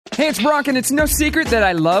Hey, it's Brock, and it's no secret that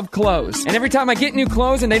I love clothes. And every time I get new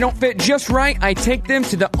clothes and they don't fit just right, I take them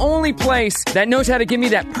to the only place that knows how to give me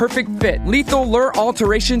that perfect fit. Lethal Lure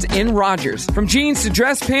Alterations in Rogers. From jeans to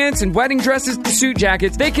dress pants and wedding dresses to suit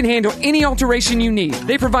jackets, they can handle any alteration you need.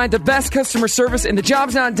 They provide the best customer service, and the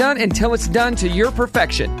job's not done until it's done to your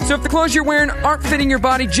perfection. So if the clothes you're wearing aren't fitting your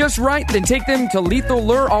body just right, then take them to Lethal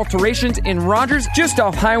Lure Alterations in Rogers, just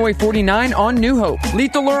off Highway 49 on New Hope.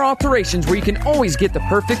 Lethal Lure Alterations, where you can always get the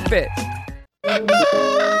perfect fit. Good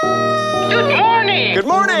morning! Good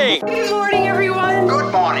morning! Good morning, everyone!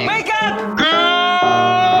 Good morning! Wake up! Good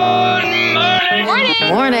morning!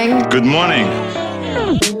 Morning! Good morning.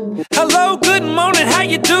 Hello, good morning, how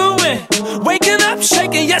you doing? Waking up,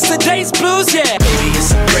 shaking yesterday's blues, yeah. Baby,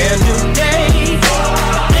 it's a brand new day.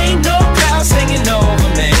 Ain't no clouds hanging over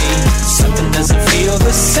me. Something doesn't feel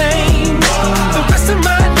the same. The rest of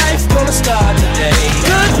my life gonna start today.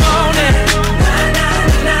 Good morning.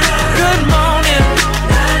 Good morning.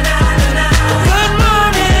 Good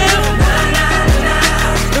morning.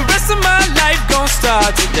 The rest of my life gonna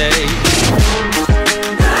start today.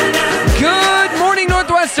 Good morning,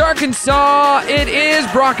 Northwest Arkansas. It is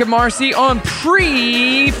Brock and Marci on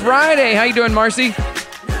pre-Friday. How you doing, Marci?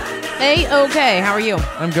 Hey, okay. How are you?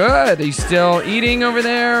 I'm good. Are you still eating over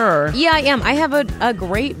there? Or? Yeah, I am. I have a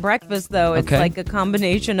great breakfast, though. It's like a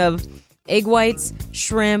combination of egg whites,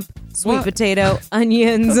 shrimp, sweet potato,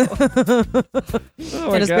 onions, and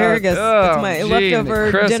asparagus. Oh, it's my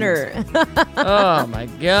leftover Christmas. dinner. Oh, my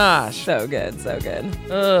gosh. So good, so good.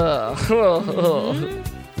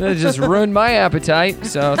 That just ruined my appetite,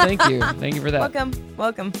 so thank you. Thank you for that.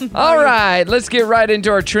 Welcome. All right, let's get right into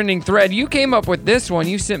our trending thread. You came up with this one.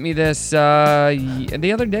 You sent me this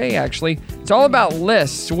the other day, actually. It's all about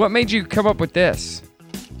lists. What made you come up with this?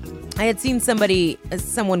 I had seen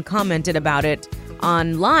someone commented about it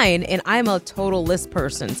online, and I'm a total list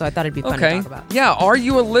person, so I thought it'd be fun to talk about. Yeah, are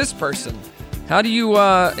you a list person? How do you,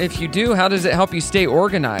 if you do, how does it help you stay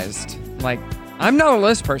organized? Like, I'm not a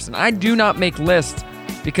list person. I do not make lists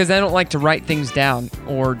because I don't like to write things down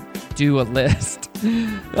or do a list.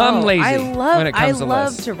 I'm lazy when it comes to lists. I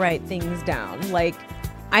love to write things down. Like,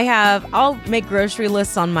 I'll make grocery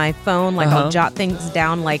lists on my phone. Like, I'll jot things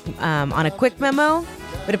down, like, on a quick memo.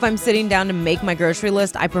 But if I'm sitting down to make my grocery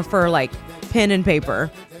list, I prefer, like, pen and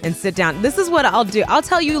paper and sit down. This is what I'll do. I'll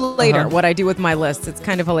tell you later what I do with my lists. It's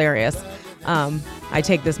kind of hilarious. I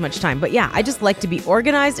take this much time. But yeah, I just like to be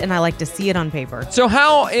organized, and I like to see it on paper. So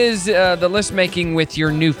how is the list making with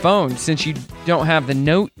your new phone, since you don't have the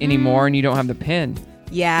note anymore and you don't have the pen?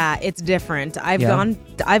 Yeah, it's different.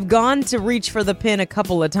 I've gone to reach for the pen a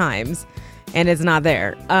couple of times, and it's not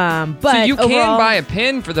there. But so you overall, can buy a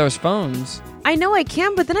pen for those phones. I know I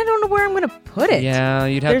can, but then I don't know where I'm going to put it. Yeah,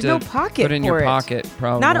 you'd have There's to no pocket put it in for your it. pocket,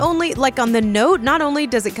 probably. Not only, like on the note, not only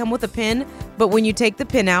does it come with a pin, but when you take the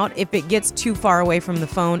pin out, if it gets too far away from the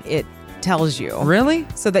phone, it tells you. Really?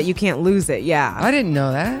 So that you can't lose it, yeah. I didn't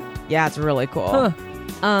know that. Yeah, it's really cool.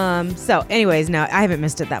 So anyways, no, I haven't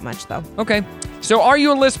missed it that much, though. Okay. So are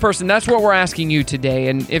you a list person? That's what we're asking you today.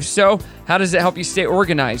 And if so, how does it help you stay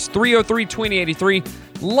organized? 303-2083.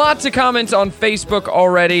 Lots of comments on Facebook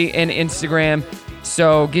already and Instagram.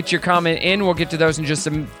 So get your comment in. We'll get to those in just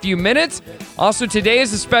a few minutes. Also, today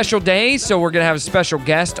is a special day, so we're going to have a special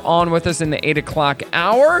guest on with us in the 8 o'clock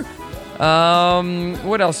hour.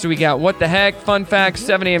 What else do we got? What the heck? Fun facts,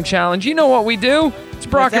 7 a.m. challenge. You know what we do. It's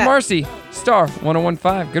Brock and Marci. Star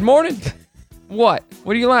 101.5. Good morning. What?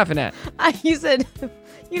 What are you laughing at? You said,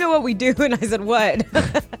 you know what we do? And I said, what?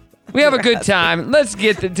 We have a good time. Let's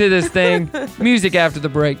get to this thing. Music after the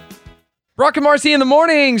break. Brock and Marci in the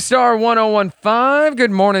morning, Star 101.5.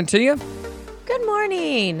 Good morning to you. Good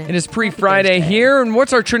morning. It is pre-Friday here, and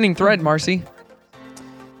what's our trending thread, Marci?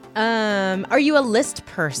 Are you a list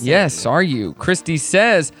person? Yes, are you? Christy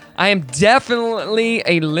says, I am definitely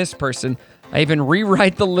a list person. I even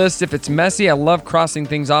rewrite the list if it's messy. I love crossing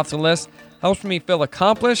things off the list. Helps me feel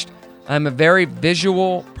accomplished. I'm a very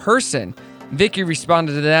visual person. Vicky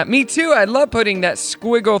responded to that. Me too. I love putting that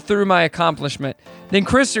squiggle through my accomplishment. Then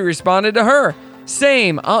Christy responded to her.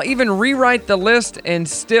 Same. I'll even rewrite the list and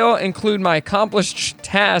still include my accomplished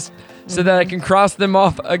tasks so that I can cross them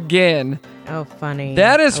off again. Oh, funny.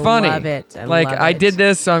 That is funny. I love it. I did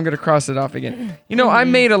this, so I'm going to cross it off again. You know, I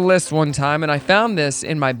made a list one time, and I found this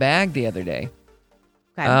in my bag the other day.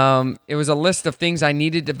 Okay. It was a list of things I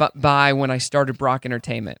needed to buy when I started Brock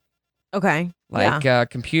Entertainment. Okay. Like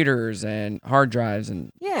computers and hard drives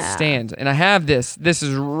and Yeah. stands. And I have this. This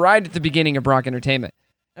is right at the beginning of Brock Entertainment.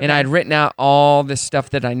 Okay. And I'd written out all this stuff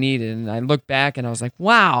that I needed. And I looked back and I was like,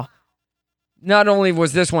 wow. Not only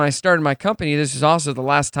was this when I started my company, this is also the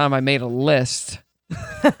last time I made a list.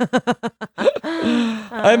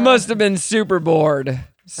 I must have been super bored.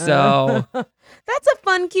 So that's a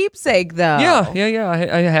fun keepsake, though. Yeah.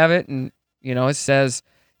 I have it, and it says,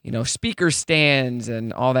 speaker stands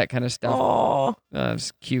and all that kind of stuff. Oh,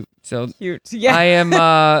 it's cute. So cute. Yeah, I am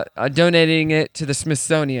donating it to the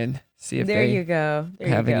Smithsonian. See if there they you go.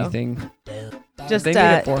 have anything. Just they need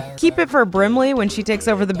it for. Keep it for Brimley when she takes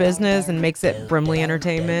over the business and makes it Brimley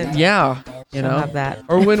Entertainment. Yeah, She'll have that.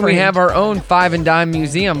 Or when we have our own 5 and dime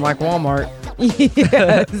museum like Walmart.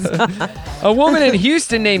 Yes. A woman in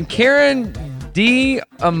Houston named Karen D.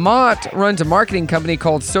 Amat runs a marketing company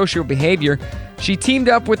called Social Behavior. She teamed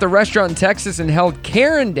up with a restaurant in Texas and held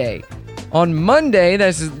Karen Day. On Monday,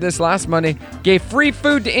 this last Monday, gave free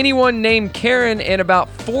food to anyone named Karen, and about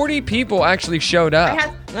 40 people actually showed up.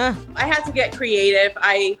 I had to get creative.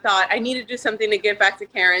 I thought I needed to do something to give back to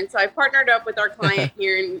Karen. So I partnered up with our client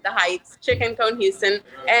here in the Heights, Chicken Cone Houston.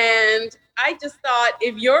 And I just thought,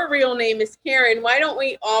 if your real name is Karen, why don't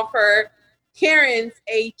we offer Karens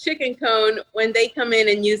a chicken cone when they come in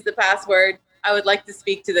and use the password, "I would like to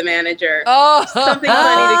speak to the manager." Oh, something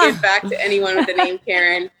funny to give back to anyone with the name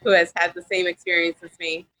Karen who has had the same experience as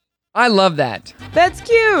me. I love that. That's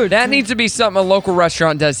cute. That needs to be something a local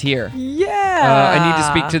restaurant does here. Yeah. I need to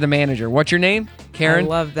speak to the manager. What's your name? Karen. I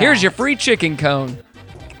love that. Here's your free chicken cone.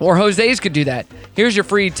 Or Jose's could do that. Here's your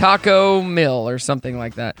free taco meal or something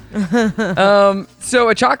like that. So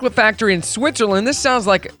a chocolate factory in Switzerland, this sounds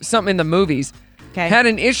like something in the movies, had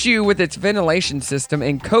an issue with its ventilation system,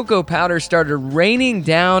 and cocoa powder started raining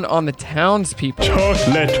down on the townspeople.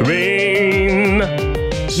 Chocolate rain.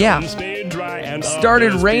 Yeah.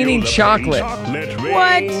 Started raining chocolate. What?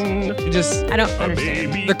 I don't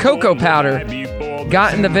understand. The cocoa powder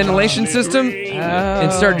got in the ventilation system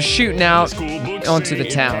and started shooting out onto the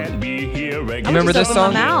town. Remember this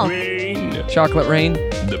song? Chocolate Rain? I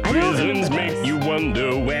don't remember this.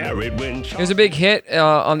 It was a big hit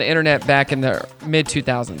on the internet back in the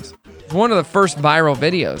mid-2000s. One of the first viral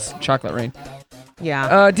videos, Chocolate Rain.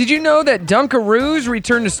 Yeah. Did you know that Dunkaroos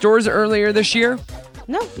returned to stores earlier this year?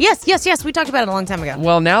 No. Yes. We talked about it a long time ago.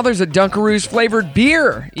 Well, now there's a Dunkaroos flavored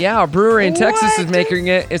beer. Yeah, a brewery in Texas is making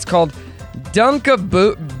it. It's called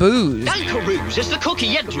Dunkaroos. Dunkaroos is the cookie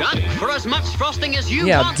you dunk for as much frosting as you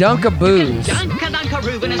want. Yeah, Dunkaroos. Dunk a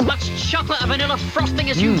Dunkaroo in as much chocolate or vanilla frosting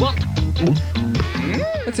as you want.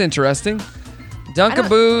 That's interesting.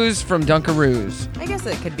 Dunkaroos from Dunkaroos. I guess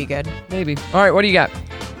it could be good. Maybe. All right, what do you got?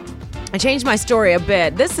 I changed my story a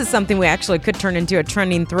bit. This is something we actually could turn into a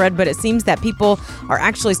trending thread, but it seems that people are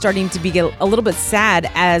actually starting to be a little bit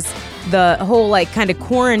sad as the whole kind of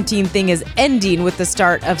quarantine thing is ending with the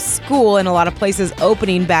start of school and a lot of places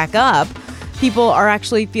opening back up. People are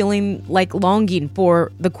actually feeling like longing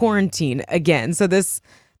for the quarantine again. So this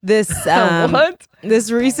What? This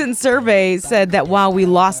recent survey said that while we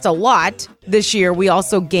lost a lot this year, we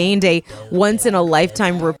also gained a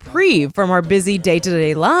once-in-a-lifetime reprieve from our busy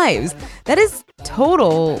day-to-day lives. That is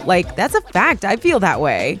total, that's a fact. I feel that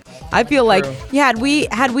way. I feel like, had we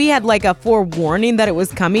had a forewarning that it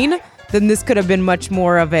was coming, then this could have been much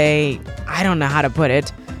more of a, I don't know how to put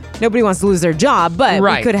it. Nobody wants to lose their job, but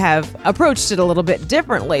we could have approached it a little bit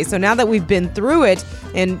differently. So now that we've been through it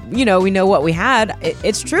and, we know what we had,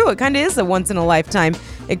 it's true. It kind of is a once-in-a-lifetime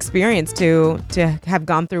experience to have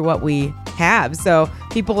gone through what we have. So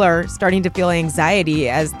people are starting to feel anxiety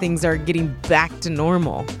as things are getting back to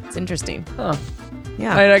normal. It's interesting. Huh.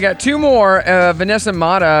 Yeah. All right, I got two more. Vanessa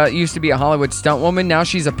Mata used to be a Hollywood stunt woman. Now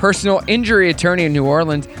she's a personal injury attorney in New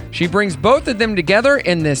Orleans. She brings both of them together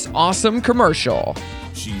in this awesome commercial.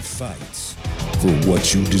 She fights for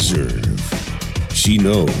what you deserve. She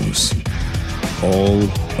knows all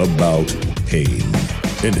about pain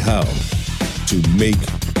and how to make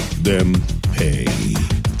them pay.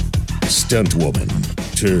 Stunt woman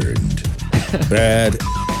turned bad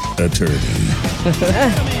attorney.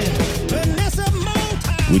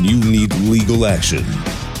 When you need legal action,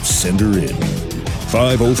 send her in.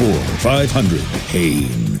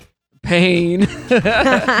 504-500-PAIN. Pain.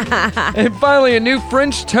 And finally, a new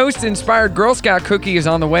French toast-inspired Girl Scout cookie is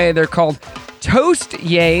on the way. They're called Toast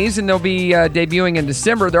Yays, and they'll be debuting in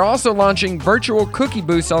December. They're also launching virtual cookie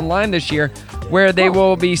booths online this year, where they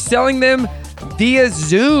will be selling them via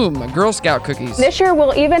Zoom, Girl Scout cookies. This year,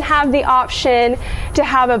 we'll even have the option to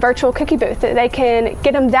have a virtual cookie booth that they can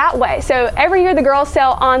get them that way. So every year, the girls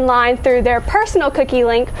sell online through their personal cookie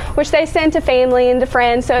link, which they send to family and to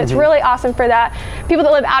friends. So it's really awesome for that. People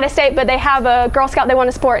that live out of state, but they have a Girl Scout they want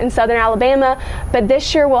to support in Southern Alabama. But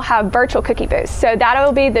this year, we'll have virtual cookie booths. So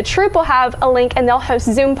that'll be, the troop will have a link and they'll host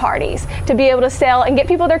Zoom parties to be able to sell and get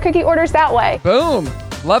people their cookie orders that way. Boom.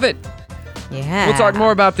 Love it. Yeah. We'll talk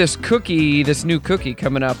more about this new cookie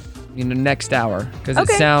coming up in the next hour because it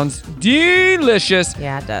sounds delicious.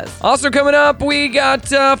 Yeah, it does. Also coming up, we got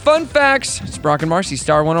fun facts. It's Brock and Marci,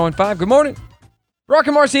 Star 1015. Good morning. Brock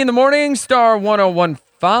and Marci in the morning, Star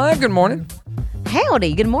 1015. Good morning.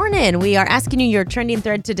 Howdy, good morning. We are asking you your trending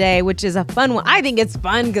thread today, which is a fun one. I think it's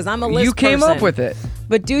fun because I'm a list You came person. up with it.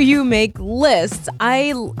 But do you make lists?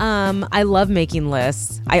 I love making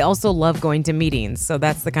lists. I also love going to meetings, so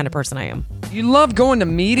that's the kind of person I am. You love going to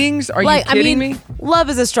meetings? Are you kidding me? Love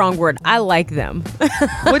is a strong word. I like them.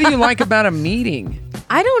 What do you like about a meeting?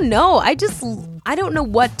 I don't know. I don't know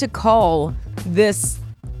what to call this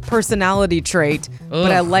personality trait,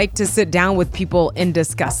 but I like to sit down with people and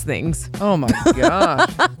discuss things. Oh my gosh.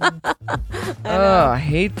 I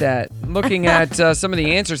hate that. Looking at some of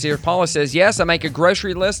the answers here, Paula says, yes, I make a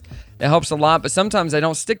grocery list. That helps a lot, but sometimes I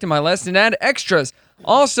don't stick to my list and add extras.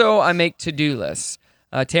 Also, I make to-do lists.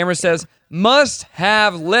 Tamara says, must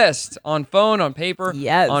have lists on phone, on paper,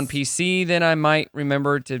 on PC. Then I might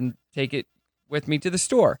remember to take it with me to the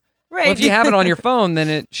store. Right. Well, if you have it on your phone, then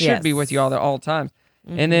it should be with you all the time.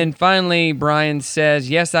 Mm-hmm. And then finally, Brian says,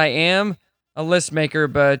 yes, I am a list maker,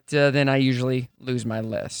 but then I usually lose my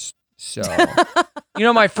list. So,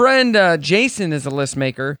 my friend Jason is a list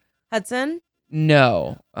maker. Hudson?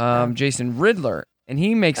 No, Jason Riddler. And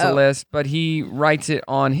he makes a list, but he writes it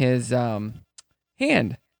on his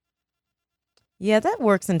hand. Yeah, that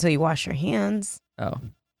works until you wash your hands. Oh.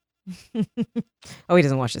 Oh, he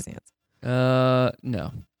doesn't wash his hands.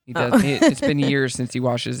 No. He does. It's been years since he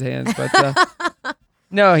washes his hands, but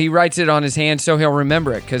no, he writes it on his hand so he'll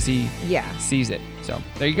remember it because he sees it. So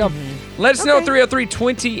there you go. Mm-hmm. Let us know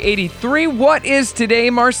 303-2083. What is today,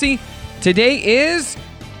 Marci? Today is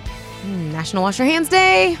National Wash Your Hands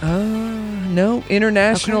Day. No,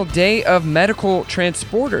 International Day of Medical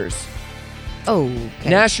Transporters. Oh, okay.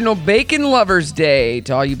 National Bacon Lovers Day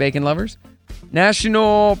to all you bacon lovers.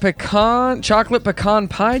 National Chocolate Pecan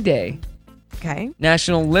Pie Day. Okay.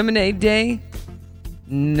 National Lemonade Day.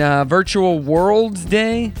 Virtual Worlds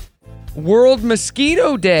Day. World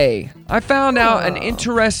Mosquito Day. I found out an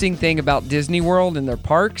interesting thing about Disney World and their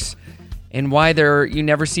parks and why you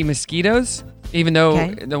never see mosquitoes, even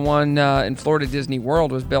though the one in Florida Disney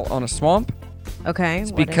World was built on a swamp. Okay.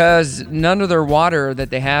 It's because none of their water that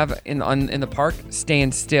they have in the park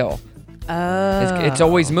stands still. Oh. It's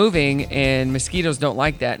always moving, and mosquitoes don't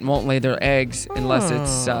like that and won't lay their eggs unless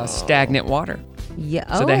it's stagnant water.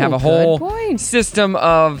 Yeah. So they have a whole system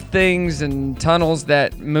of things and tunnels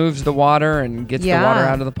that moves the water and gets the water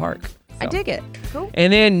out of the park. So. I dig it. Cool.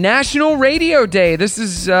 And then National Radio Day. This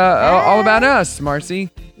is all about us, Marci.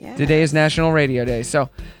 Yes. Today is National Radio Day. So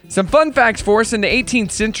some fun facts for us. In the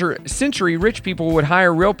 18th century, rich people would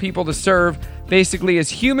hire real people to serve basically as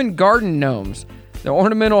human garden gnomes. The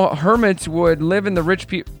ornamental hermits would live in the rich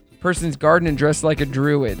person's garden and dress like a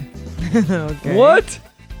druid. Okay. What?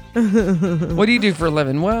 What do you do for a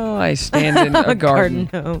living? Well, I stand in a garden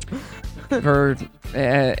for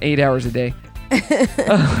 8 hours a day.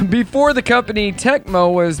 Before the company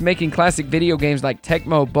Tecmo was making classic video games like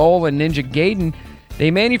Tecmo Bowl and Ninja Gaiden,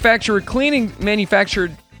 they manufactured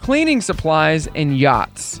cleaning supplies and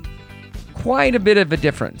yachts. Quite a bit of a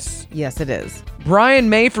difference. Yes, it is. Brian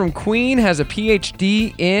May from Queen has a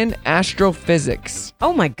PhD in astrophysics.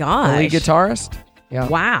 Oh my gosh. The lead guitarist. Yeah.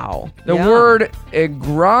 Wow. The word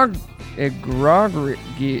egregious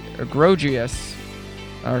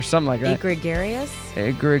or something like that. Egregious?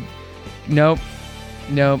 Nope.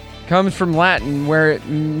 Comes from Latin where it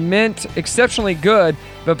meant exceptionally good,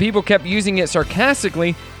 but people kept using it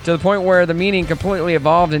sarcastically to the point where the meaning completely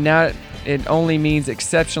evolved and now it only means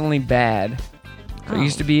exceptionally bad. So it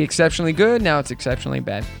used to be exceptionally good, now it's exceptionally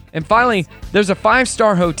bad. And finally, there's a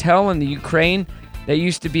 5-star hotel in the Ukraine that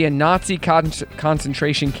used to be a Nazi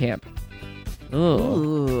concentration camp.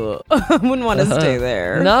 Ooh. I wouldn't want to stay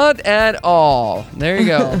there. Not at all. There you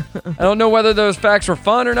go. I don't know whether those facts were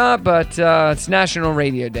fun or not, but it's National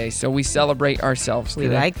Radio Day, so we celebrate ourselves today.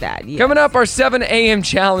 We like that, yes. Coming up, our 7 a.m.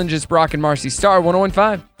 challenge is Brock and Marci, Star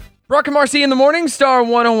 1015. Brock and Marci in the morning, Star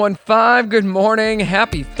 1015. Good morning.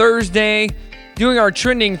 Happy Thursday. Doing our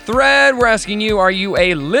trending thread, we're asking you, are you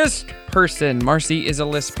a list person? Marci is a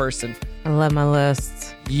list person. I love my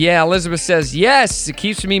lists. Yeah, Elizabeth says, yes, it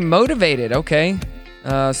keeps me motivated. Okay.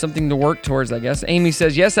 Something to work towards, I guess. Amy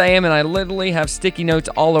says, yes, I am, and I literally have sticky notes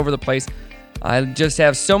all over the place. I just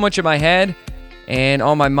have so much in my head and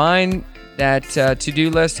on my mind that to-do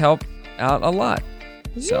lists help out a lot.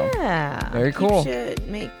 So, yeah. Very cool. You should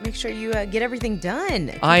make sure you get everything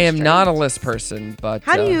done. I am not a list person, but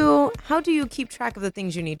how do you keep track of the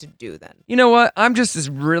things you need to do then? You know what? I'm just this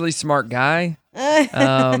really smart guy.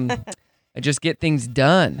 I just get things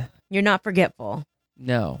done. You're not forgetful.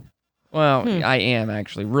 No. Well, I am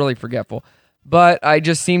actually really forgetful. But I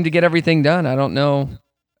just seem to get everything done. I don't know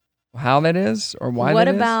how that is or why What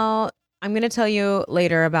that is. about, I'm going to tell you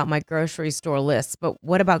later about my grocery store list, but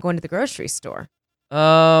what about going to the grocery store?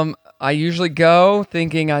 I usually go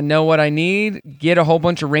thinking I know what I need, get a whole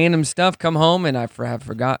bunch of random stuff, come home, and I have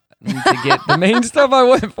forgotten to get the main stuff I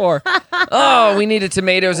went for. Oh, we needed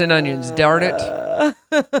tomatoes and onions. Darn it.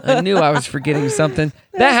 I knew I was forgetting something.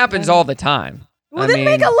 That happens all the time. Well, then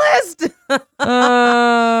make a list.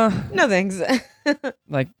 No thanks.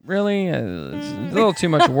 Like, really? It's a little too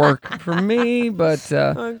much work for me, but...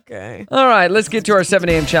 Okay. All right, let's get to our 7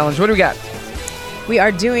 a.m. challenge. What do we got? We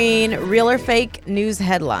are doing real or fake news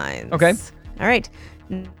headlines. Okay. All right.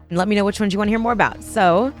 Let me know which ones you want to hear more about.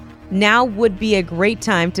 So, now would be a great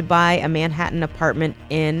time to buy a Manhattan apartment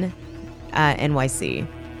in NYC.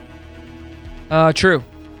 True.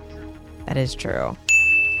 That is true.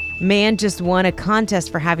 Man just won a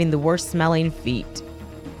contest for having the worst smelling feet.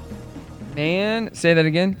 Man, say that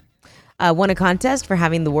again. Won a contest for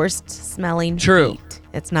having the worst smelling True. feet.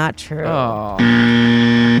 It's not true. Oh.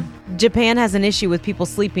 Japan has an issue with people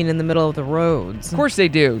sleeping in the middle of the roads. Of course they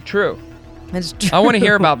do. True. That's true. I want to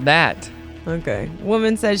hear about that. Okay.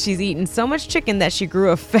 Woman says she's eaten so much chicken that she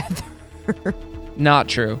grew a feather. Not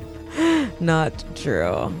true. Not true.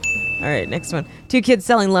 All right, next one. 2 kids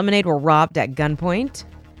selling lemonade were robbed at gunpoint.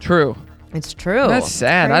 True. It's true. That's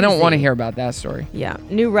sad. Crazy. I don't want to hear about that story. Yeah.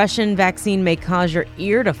 New Russian vaccine may cause your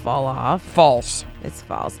ear to fall off. False. It's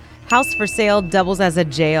false. House for sale doubles as a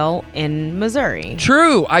jail in Missouri.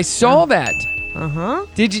 True. I saw that. Uh-huh.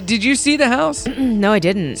 Did you see the house? No, I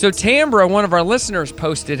didn't. So Tambra, one of our listeners,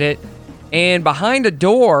 posted it, and behind a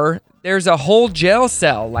door, there's a whole jail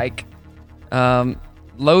cell, like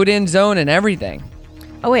load-in zone and everything.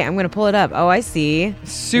 Oh, wait, I'm going to pull it up. Oh, I see.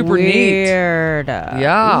 Super Weird. neat.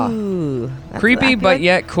 Yeah. Ooh. Creepy, but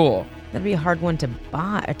yet cool. That'd be a hard one to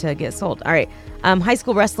buy, to get sold. All right. High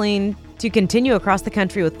school wrestling to continue across the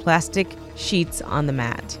country with plastic sheets on the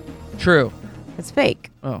mat. True. It's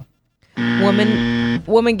fake. Oh.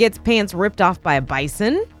 Woman gets pants ripped off by a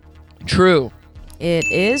bison. True. It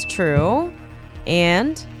is true.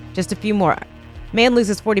 And just a few more. Man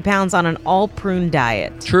loses 40 pounds on an all prune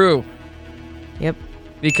diet. True. Yep.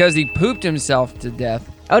 Because he pooped himself to death.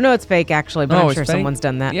 Oh, no, it's fake, actually, but Oh, I'm it's sure fake? someone's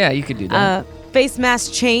done that. Yeah, you could do that. Face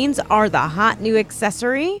mask chains are the hot new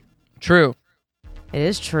accessory. True. It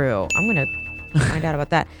is true. I'm going to find out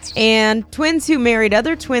about that. And twins who married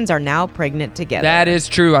other twins are now pregnant together. That is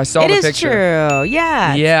true. I saw the picture. It is true.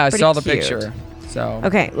 Yeah. Yeah, I it's saw the pretty picture. So.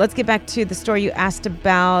 Okay, let's get back to the story you asked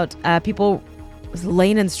about. People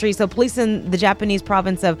laying in the street. So police in the Japanese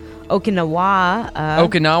province of Okinawa.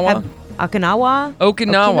 Okinawa?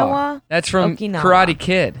 Okinawa. That's from Okinawa. Karate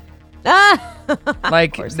Kid.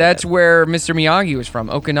 Like, that's where Mr. Miyagi was from.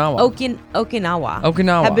 Okinawa. Okinawa.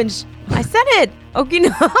 Okinawa. I said it.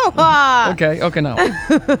 Okinawa. Okay, Okinawa.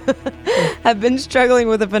 Have been struggling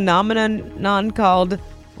with a phenomenon called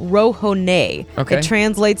rohone. Okay. It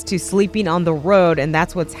translates to sleeping on the road, and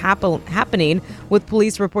that's what's happening with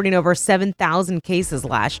police reporting over 7,000 cases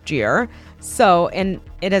last year. So, and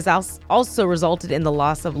it has also resulted in the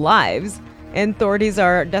loss of lives. And authorities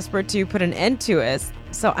are desperate to put an end to it.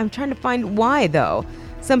 So I'm trying to find why, though.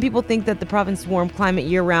 Some people think that the province's warm climate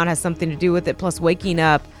year-round has something to do with it. Plus, waking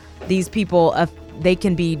up these people, they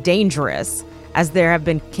can be dangerous, as there have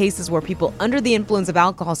been cases where people under the influence of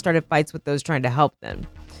alcohol started fights with those trying to help them.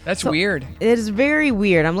 That's weird. It is very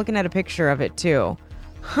weird. I'm looking at a picture of it, too.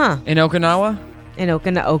 Huh. In Okinawa? In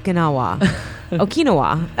Okinawa.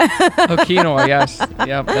 Okinawa. Okinawa, yes.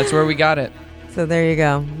 Yep, that's where we got it. So there you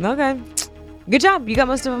go. Okay. Good job. You got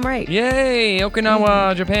most of them right. Yay,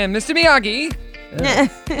 Okinawa, Japan. Mr. Miyagi.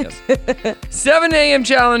 Yes. 7 a.m.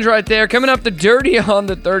 challenge right there. Coming up the dirty on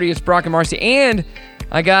the 30th, Brock and Marci. And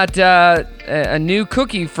I got a new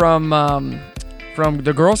cookie from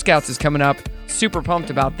the Girl Scouts is coming up. Super pumped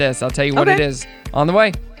about this. I'll tell you what it is on the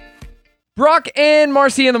way. Brock and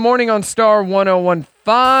Marci in the morning on Star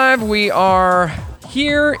 101.5. We are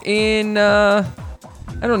here in, I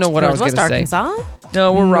don't know what I was going to say. Arkansas?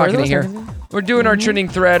 No, we're rocking it Northwest here. Arkansas? We're doing our trending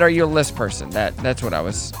thread. Are you a list person? That's what I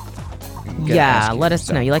was gonna ask you, let us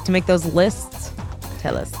so. know. You like to make those lists?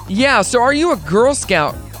 Tell us. Yeah, so are you a Girl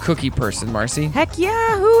Scout cookie person, Marci? Heck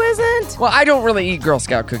yeah, who isn't? Well, I don't really eat Girl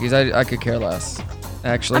Scout cookies. I could care less,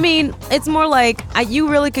 actually. I mean, it's more like you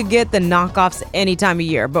really could get the knockoffs any time of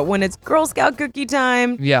year, but when it's Girl Scout cookie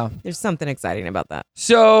time, yeah, there's something exciting about that.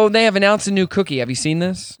 So they have announced a new cookie. Have you seen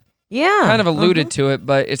this? Yeah. Kind of alluded to it,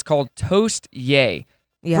 but it's called Toast Yay.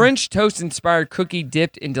 Yeah. French toast-inspired cookie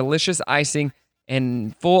dipped in delicious icing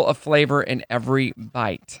and full of flavor in every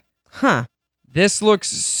bite. Huh. This looks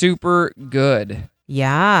super good.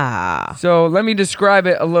 Yeah. So let me describe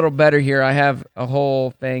it a little better here. I have a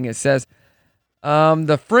whole thing. It says,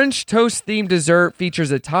 the French toast-themed dessert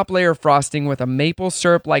features a top layer of frosting with a maple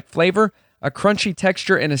syrup-like flavor, a crunchy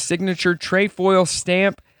texture, and a signature trefoil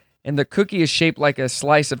stamp, and the cookie is shaped like a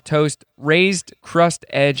slice of toast, raised crust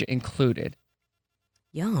edge included.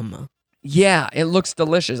 Yum. Yeah, it looks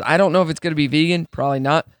delicious. I don't know if it's going to be vegan. Probably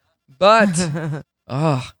not. But,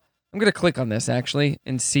 I'm going to click on this, actually,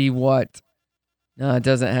 and see what... No, it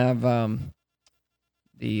doesn't have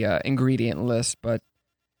the ingredient list, but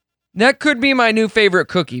that could be my new favorite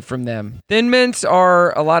cookie from them. Thin Mints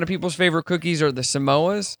are a lot of people's favorite cookies are the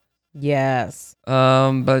Samoas. Yes.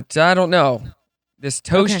 But I don't know. This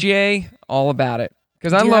Toastier, all about it.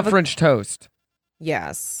 Because I love French toast.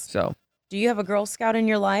 Yes. So. Do you have a Girl Scout in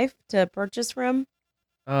your life to purchase from?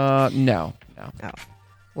 No. Oh.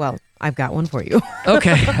 Well, I've got one for you.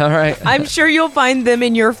 Okay, all right. I'm sure you'll find them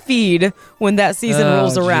in your feed when that season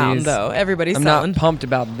rolls around, though. Everybody's selling. I'm not pumped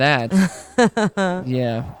about that.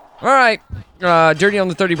 Yeah. All right. Dirty on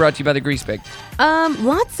the 30 brought to you by the Grease Pig.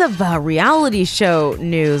 Lots of reality show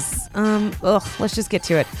news. Let's just get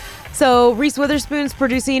to it. So, Reese Witherspoon's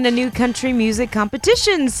producing a new country music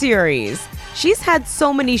competition series. She's had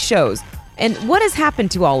so many shows. And what has happened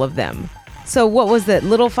to all of them? So what was it?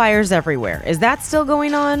 Little Fires Everywhere. Is that still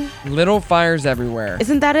going on? Little Fires Everywhere.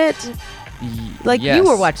 Isn't that it? Yes. You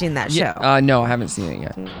were watching that show. No, I haven't seen it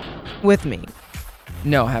yet. With me.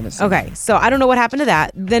 No, I haven't seen it. Okay, so I don't know what happened to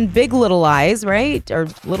that. Then Big Little Lies, right? Or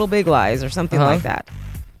Little Big Lies or something like that.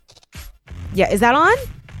 Yeah, is that on?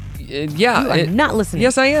 Yeah. You are not listening.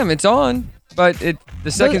 Yes, I am. It's on. But the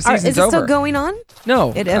second season's over. Is it still going on? No,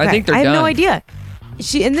 I think they're done. I have no idea.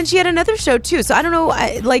 She had another show too, so I don't know.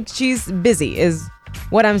 She's busy, is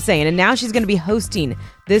what I'm saying. And now she's going to be hosting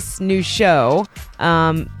this new show.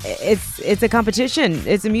 It's a competition.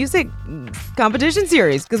 It's a music competition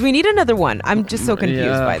series because we need another one. I'm just so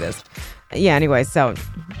confused by this. Yeah. Anyway, so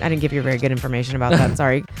I didn't give you very good information about that.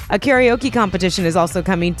 Sorry. A karaoke competition is also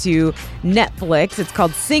coming to Netflix. It's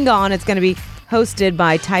called Sing On. It's going to be hosted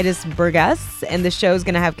by Titus Burgess, and the show is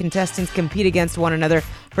going to have contestants compete against one another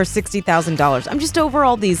for $60,000. I'm just over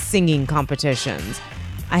all these singing competitions.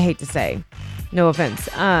 I hate to say. No offense.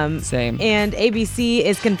 Same. And ABC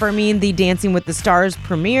is confirming the Dancing with the Stars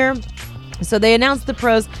premiere. So they announced the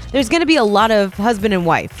pros. There's going to be a lot of husband and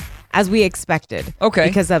wife, as we expected. Okay.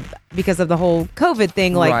 Because of the whole COVID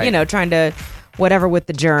thing, trying to whatever with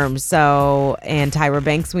the germs. So, and Tyra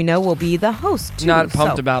Banks, we know, will be the host too. Not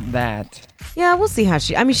pumped about that. Yeah, we'll see how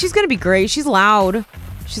she's going to be great. She's loud.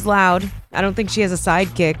 I don't think she has a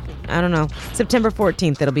sidekick. I don't know. September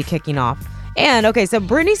 14th, it'll be kicking off. And, okay, so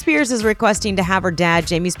Britney Spears is requesting to have her dad,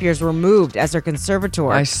 Jamie Spears, removed as her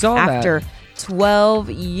conservator. I saw that. After 12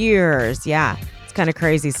 years. Yeah, it's kind of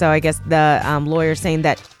crazy. So I guess the lawyer saying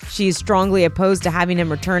that she's strongly opposed to having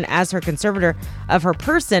him return as her conservator of her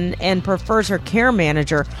person and prefers her care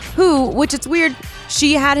manager, which it's weird,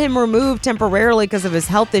 she had him removed temporarily because of his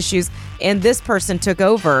health issues, and this person took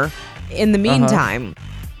over in the meantime.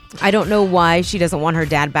 I don't know why she doesn't want her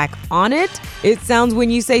dad back on it. It sounds,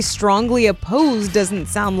 when you say strongly opposed, doesn't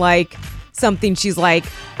sound like something she's like,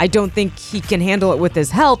 I don't think he can handle it with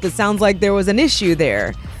his health. It sounds like there was an issue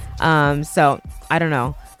there. So I don't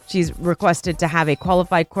know. She's requested to have a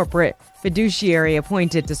qualified corporate fiduciary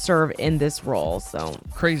appointed to serve in this role. So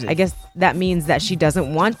crazy. I guess that means that she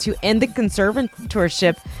doesn't want to end the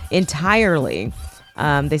conservatorship entirely.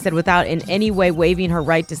 They said without in any way waiving her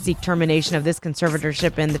right to seek termination of this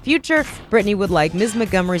conservatorship in the future, Britney would like Ms.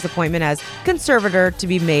 Montgomery's appointment as conservator to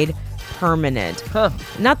be made permanent.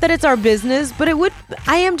 Not that it's our business, but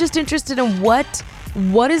I am just interested in what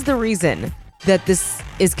is the reason that this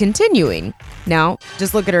is continuing. Now,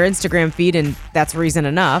 just look at her Instagram feed and that's reason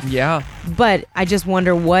enough. Yeah. But I just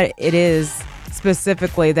wonder what it is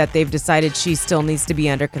specifically that they've decided she still needs to be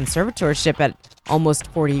under conservatorship at almost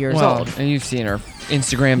 40 years old. And you've seen her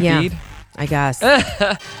Instagram feed? I guess.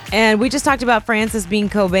 And we just talked about Frances Bean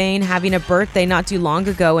Cobain having a birthday not too long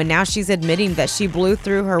ago, and now she's admitting that she blew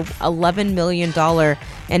through her $11 million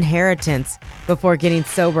inheritance before getting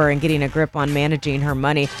sober and getting a grip on managing her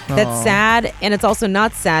money. That's sad, and it's also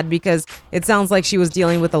not sad because it sounds like she was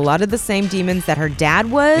dealing with a lot of the same demons that her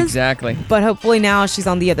dad was. Exactly. But hopefully now she's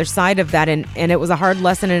on the other side of that, and it was a hard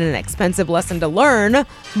lesson and an expensive lesson to learn.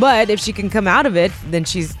 But if she can come out of it, then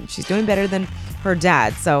she's doing better than her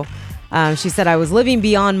dad. So she said, I was living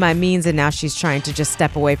beyond my means, and now she's trying to just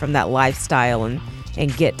step away from that lifestyle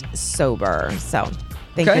and get sober. So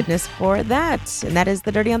Thank goodness for that. And that is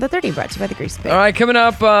the Dirty on the 30, brought to you by the Grease Pig. All right, coming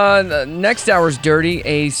up next hour's Dirty,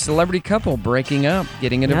 a celebrity couple breaking up,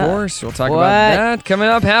 getting a divorce. We'll talk about that. Coming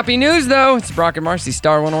up, happy news, though. It's Brock and Marci,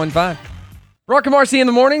 Star 101.5. Brock and Marci in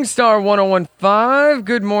the morning, Star 101.5.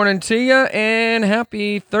 Good morning to you, and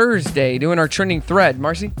happy Thursday. Doing our trending thread.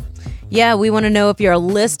 Marci? Yeah, we want to know if you're a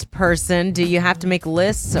list person. Do you have to make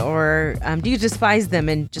lists, or do you despise them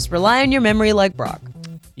and just rely on your memory like Brock?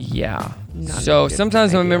 Yeah. So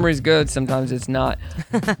sometimes my memory's good, sometimes it's not.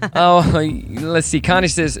 Oh, let's see. Connie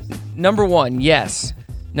says, number 1, yes.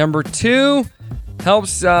 Number 2,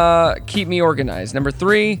 helps keep me organized. Number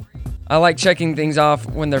 3, I like checking things off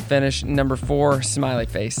when they're finished. Number 4, smiley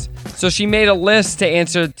face. So she made a list to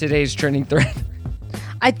answer today's trending thread.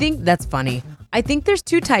 I think that's funny. I think there's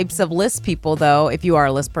 2 types of list people, though, if you are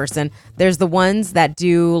a list person. There's the ones that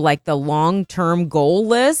do like the long-term goal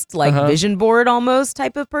list, like vision board almost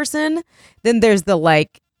type of person. Then there's the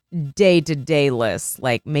like day-to-day list,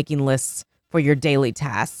 like making lists for your daily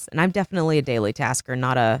tasks. And I'm definitely a daily tasker,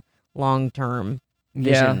 not a long-term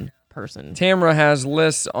vision person. Tamara has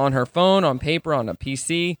lists on her phone, on paper, on a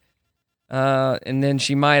PC. And then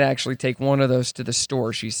she might actually take one of those to the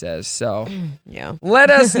store, she says. So yeah, let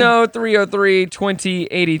us know,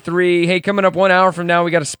 303-2083. Hey, coming up 1 hour from now,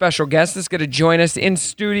 we got a special guest that's going to join us in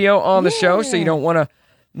studio on the show, so you don't want to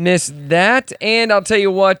miss that. And I'll tell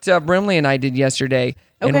you what Brimley and I did yesterday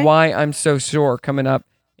and why I'm so sore, coming up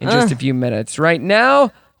in just a few minutes. Right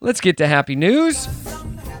now, let's get to happy news.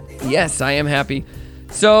 Yes, I am happy.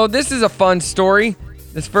 So this is a fun story.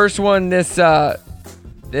 This first one, this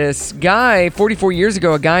guy, 44 years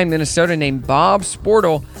ago, a guy in Minnesota named Bob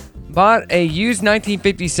Sportle bought a used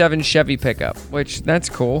 1957 Chevy pickup, which that's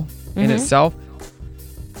cool in itself,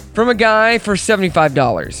 from a guy for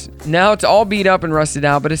 $75. Now it's all beat up and rusted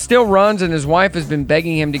out, but it still runs, and his wife has been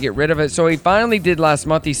begging him to get rid of it. So he finally did last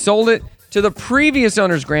month. He sold it to the previous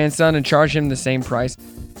owner's grandson and charged him the same price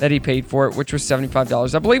that he paid for it, which was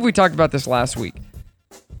 $75. I believe we talked about this last week.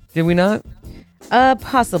 Did we not?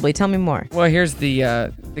 Possibly. Tell me more. Well, here's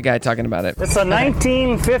the guy talking about it. It's a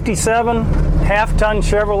 1957 half-ton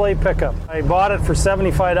Chevrolet pickup. I bought it for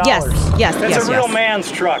 $75. Yes. It's a real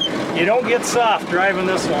man's truck. You don't get soft driving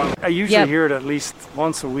this one. I usually hear it at least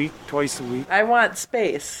once a week, twice a week. I want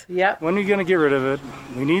space. Yep. When are you going to get rid of it?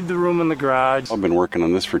 We need the room in the garage. I've been working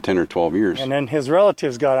on this for 10 or 12 years. And then his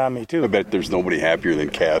relatives got on me, too. I bet there's nobody happier than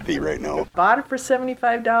Kathy right now. Bought it for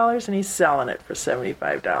 $75, and he's selling it for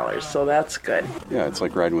 $75, so that's good. Yeah, it's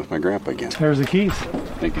like riding with my grandpa again. There's the keys.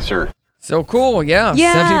 Thank you, sir. So cool, yeah.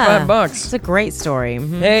 $75. It's a great story.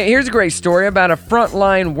 Mm-hmm. Hey, here's a great story about a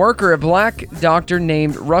frontline worker, a black doctor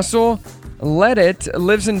named Russell Leddit,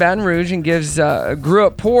 lives in Baton Rouge and grew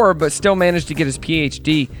up poor, but still managed to get his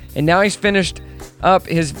PhD. And now he's finished up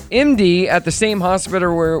his MD at the same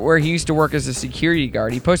hospital where he used to work as a security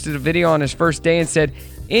guard. He posted a video on his first day and said,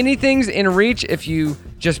 anything's in reach if you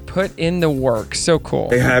just put in the work. So cool.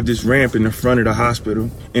 They have this ramp in the front of the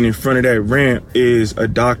hospital, and in front of that ramp is a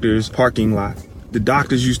doctor's parking lot. The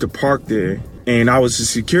doctors used to park there, and I was a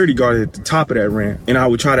security guard at the top of that ramp, and I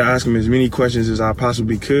would try to ask them as many questions as I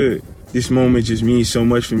possibly could. This moment just means so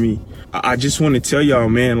much for me. I just want to tell y'all,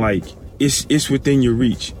 man, like, it's within your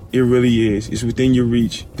reach. It really is. It's within your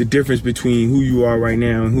reach. The difference between who you are right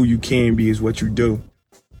now and who you can be is what you do.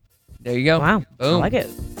 There you go. Wow. Boom. I like it.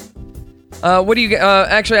 What do you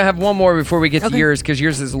actually, I have one more before we get to yours, because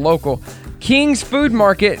yours is local. King's Food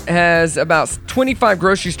Market has about 25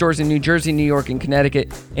 grocery stores in New Jersey, New York, and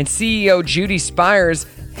Connecticut. And CEO Judy Spires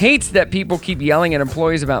hates that people keep yelling at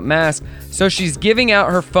employees about masks, so she's giving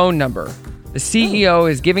out her phone number. The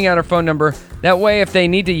CEO is giving out her phone number. That way, if they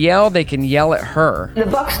need to yell, they can yell at her. The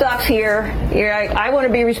buck stops here. I want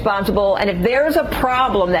to be responsible. And if there's a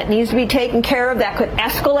problem that needs to be taken care of that could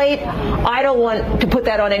escalate, I don't want to put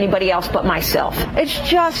that on anybody else but myself. It's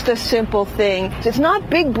just a simple thing. It's not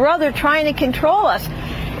Big Brother trying to control us.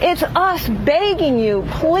 It's us begging you,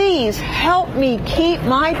 please help me keep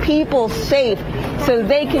my people safe so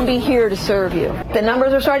they can be here to serve you. The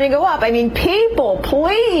numbers are starting to go up. I mean, people,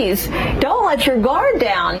 please don't let your guard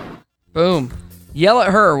down. Boom. Yell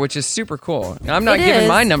at her, which is super cool. I'm not giving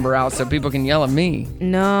my number out so people can yell at me.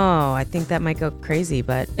 No, I think that might go crazy,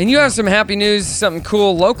 but... And you have some happy news, something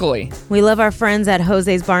cool locally. We love our friends at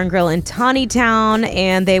Jose's Bar and Grill in Tawnytown,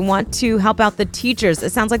 and they want to help out the teachers.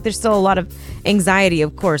 It sounds like there's still a lot of anxiety,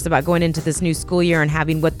 of course, about going into this new school year and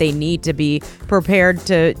having what they need to be prepared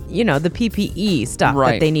to, the PPE stuff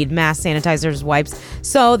that they need, masks, sanitizers, wipes.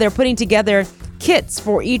 So they're putting together kits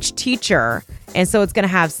for each teacher. And so it's going to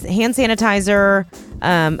have hand sanitizer,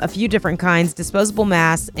 a few different kinds, disposable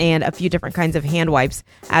masks, and a few different kinds of hand wipes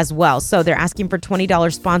as well. So they're asking for $20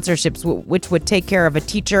 sponsorships, which would take care of a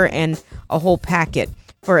teacher and a whole packet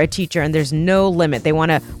for a teacher, and there's no limit. They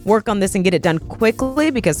want to work on this and get it done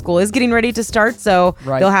quickly because school is getting ready to start, so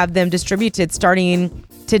they'll have them distributed starting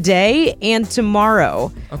today and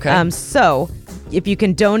tomorrow. Okay. So if you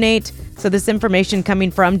can donate, so this information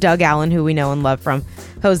coming from Doug Allen, who we know and love from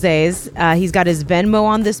Jose's. He's got his Venmo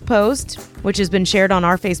on this post, which has been shared on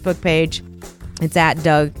our Facebook page. It's at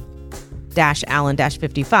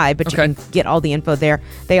Doug-Allen-55, but you can get all the info there.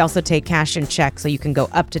 They also take cash and check, so you can go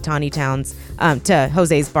up to Tawny Town's, to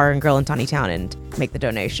Jose's Bar and Grill in Tawny Town and make the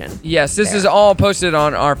donation. Yes, this is all posted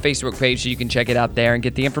on our Facebook page, so you can check it out there and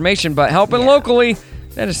get the information. But helping locally,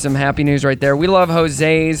 that is some happy news right there. We love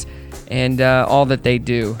Jose's and all that they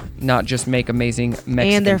do, not just make amazing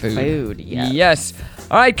Mexican and their food. Yes.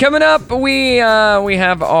 All right, coming up, we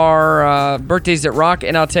have our birthdays that rock,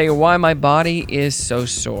 and I'll tell you why my body is so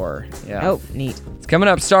sore. Yeah. Oh, neat. It's coming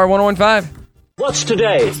up, Star 101.5. What's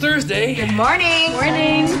today? It's Thursday. Good morning.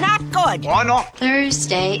 Morning. Not good. Why not?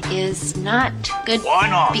 Thursday is not good. Why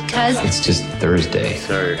not? Because it's just Thursday.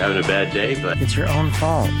 Sorry, having a bad day, but it's your own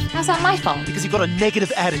fault. How's that my fault? Because you've got a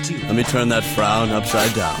negative attitude. Let me turn that frown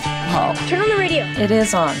upside down. Oh. Turn on the radio. It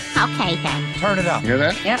is on. Okay, then. Turn it up. You hear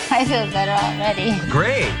that? Yep, I feel better already.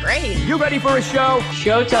 Great. You ready for a show?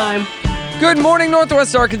 Showtime. Good morning,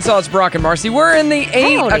 Northwest Arkansas. It's Brock and Marci. We're in the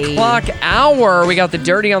 8 o'clock hour. We got the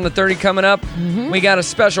Dirty on the 30 coming up. We got a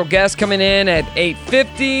special guest coming in at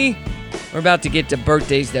 8:50. We're about to get to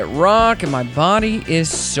birthdays that rock, and my body is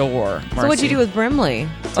sore. Marci. So what'd you do with Brimley?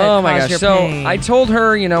 Oh my gosh. So I told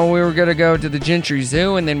her, we were going to go to the Gentry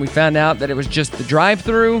Zoo, and then we found out that it was just the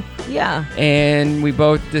drive-through. Yeah. And we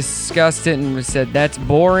both discussed it, and we said, that's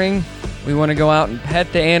boring. We want to go out and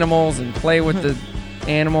pet the animals and play with the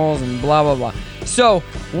animals and blah, blah, blah. So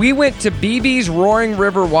we went to BB's Roaring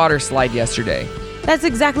River Water Slide yesterday. That's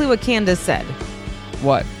exactly what Candace said.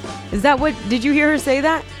 What? Is that what, did you hear her say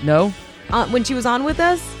that? No. When she was on with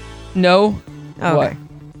us? No. Oh, what? okay.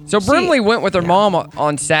 So Brimley went with her mom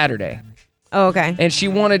on Saturday. Oh, okay. And she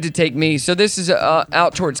wanted to take me. So this is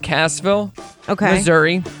out towards Cassville,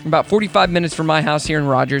 Missouri, about 45 minutes from my house here in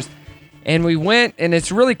Rogers. And we went, and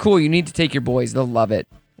it's really cool. You need to take your boys. They'll love it.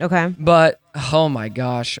 Okay. But, oh my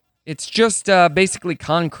gosh, it's just basically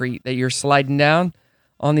concrete that you're sliding down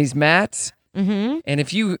on these mats. Mm-hmm. And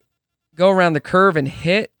if you go around the curve and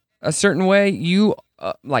hit a certain way, you,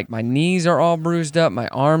 like my knees are all bruised up. My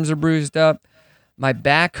arms are bruised up. My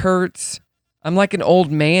back hurts. I'm like an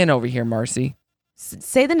old man over here, Marci.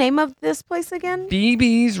 Say the name of this place again.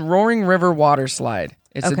 BB's Roaring River Water Slide.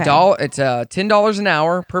 It's Okay. It's $10 an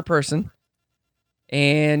hour per person.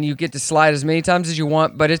 And you get to slide as many times as you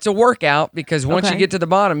want, but it's a workout because once you get to the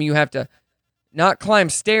bottom, you have to not climb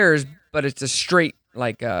stairs, but it's a straight,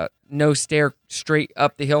 like no stair, straight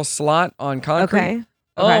up the hill slot on concrete. Okay.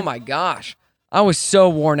 Oh my gosh. I was so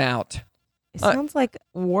worn out. It sounds like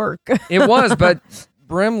work. It was, but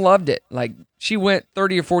Brim loved it. Like she went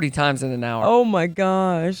 30 or 40 times in an hour. Oh my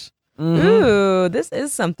gosh. Mm-hmm. Ooh, this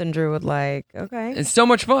is something Drew would like. Okay. It's so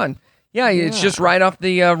much fun. Yeah, it's just right off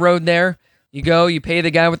the road there. You go, you pay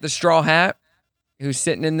the guy with the straw hat who's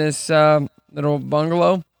sitting in this little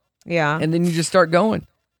bungalow. Yeah. And then you just start going.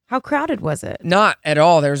 How crowded was it? Not at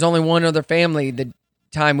all. There was only one other family the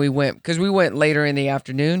time we went, because we went later in the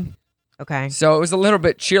afternoon. Okay. So it was a little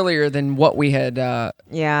bit chillier than what we had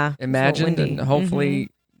imagined. And hopefully,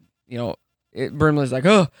 Brimley's like,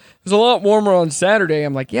 oh, it was a lot warmer on Saturday.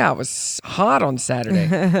 I'm like, yeah, it was hot on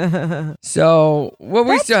Saturday. So,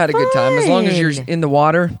 we still had a good time. As long as you're in the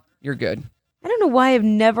water, you're good. I don't know why I've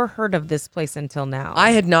never heard of this place until now.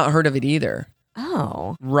 I had not heard of it either.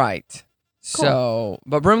 Oh. Right. Cool. So,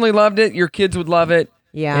 but Brimley loved it. Your kids would love it.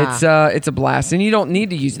 Yeah. It's a blast. And you don't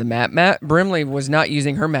need to use the mat. Brimley was not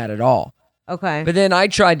using her mat at all. Okay. But then I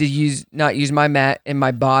tried to not use my mat, and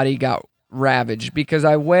my body got ravaged because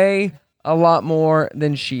I weigh a lot more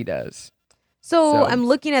than she does. So I'm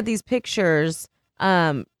looking at these pictures.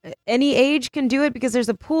 Any age can do it because there's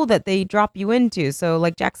a pool that they drop you into. So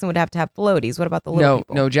like Jackson would have to have floaties. What about the little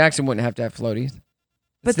people? No, Jackson wouldn't have to have floaties.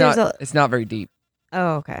 But it's not very deep.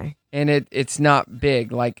 Oh, okay. And it's not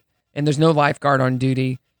big, and there's no lifeguard on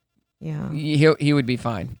duty. Yeah. He would be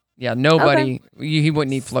fine. Yeah, nobody, he wouldn't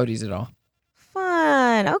need floaties at all.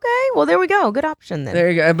 Fun. Okay. Well, there we go. Good option then. There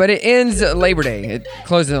you go. But it ends Labor Day. It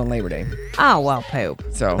closes on Labor Day. Oh, well, poop.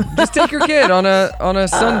 So just take your kid on a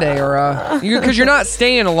Sunday or because you're not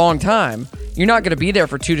staying a long time. You're not going to be there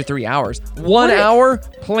for 2 to 3 hours. 1 hour,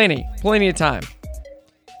 plenty of time.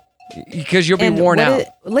 Because you'll be worn out.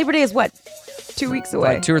 Labor Day is what? 2 weeks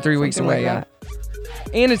away. Like 2 or 3 weeks Something away, like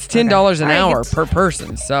And it's $10 an hour per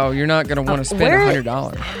person, so you're not going to want to spend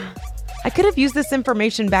 $100. I could have used this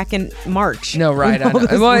information back in March. No, right. I know.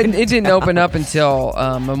 Well, it didn't open up until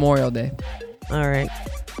Memorial Day. All right.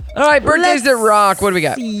 All right, birthdays that rock. What do we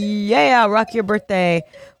got? Yeah, rock your birthday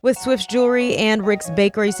with Swift's Jewelry and Rick's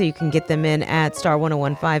Bakery, so you can get them in at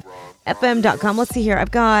star1015fm.com. Let's see here.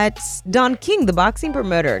 I've got Don King, the boxing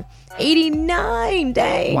promoter, 89.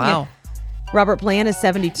 Dang. Wow. Robert Plant is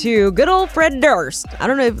 72. Good old Fred Durst. I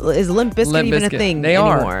don't know if is Limp Bizkit even a thing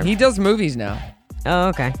anymore. He does movies now. Oh,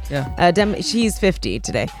 okay. Yeah. She's 50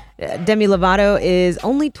 today. Demi Lovato is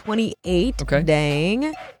only 28. Okay.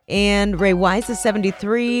 Dang. And Ray Wise is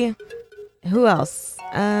 73. Who else?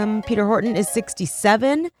 Peter Horton is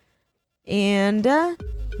 67. And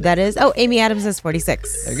that is... Oh, Amy Adams is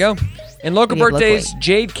 46. There you go. And local birthdays,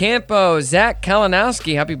 Jade Campo, Zach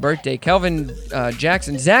Kalinowski. Happy birthday. Kelvin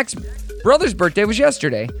Jackson. Zach's brother's birthday was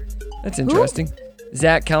yesterday. That's interesting. Who?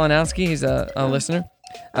 Zach Kalinowski. He's a listener.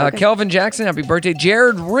 Kelvin Jackson, happy birthday.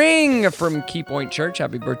 Jared Ring from Key Point Church,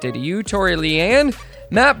 happy birthday to you. Tori Leanne.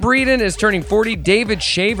 Matt Breeden is turning 40. David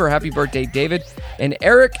Shaver, happy birthday, David. And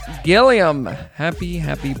Eric Gilliam,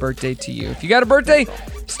 happy birthday to you. If you got a birthday,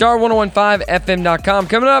 star1015fm.com.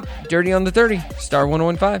 Coming up, Dirty on the 30, Star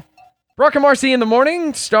 1015. Brock and Marci in the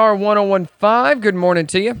morning, Star 1015. Good morning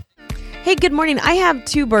to you. Hey, good morning. I have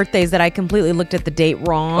two birthdays that I completely looked at the date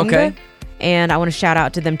wrong. Okay. And I want to shout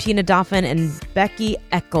out to them, Tina Doffin and Becky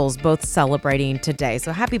Eccles, both celebrating today.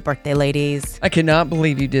 So happy birthday, ladies. I cannot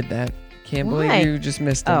believe you did that. Can't Why? believe you just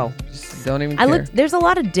missed them. Oh. Just don't even care. There's a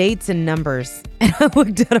lot of dates and numbers, and I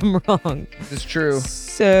looked at them wrong. It's true.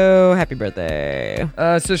 So happy birthday.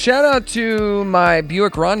 So shout out to my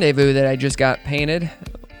Buick Rendezvous that I just got painted.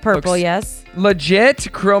 Purple, yes.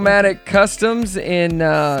 Legit. Chromatic Customs in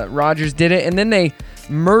Rogers did it, and then they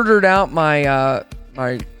murdered out my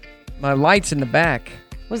my lights in the back.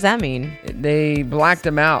 What does that mean? They blacked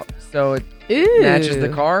them out, so it matches the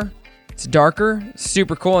car. It's darker.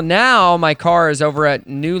 Super cool. Now my car is over at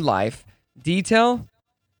New Life Detail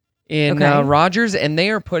in Rogers, and they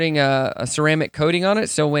are putting a ceramic coating on it,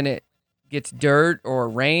 so when it gets dirt or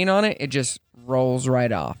rain on it, it just rolls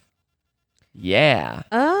right off. Yeah.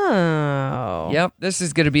 Oh. Yep. This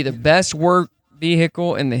is going to be the best work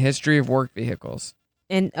vehicle in the history of work vehicles.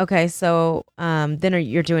 And okay, so then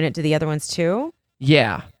you're doing it to the other ones too?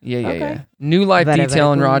 Yeah. New Life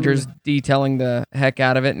Detail and Rogers detailing the heck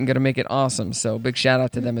out of it and going to make it awesome. So big shout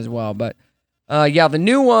out to them as well. But the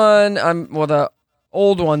new one, the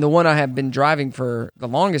old one, the one I have been driving for the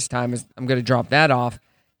longest time I'm going to drop that off,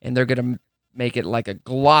 and they're going to make it like a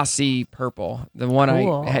glossy purple. The one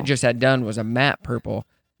I had just had done was a matte purple.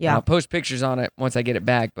 Yeah. I'll post pictures on it once I get it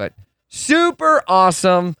back, but super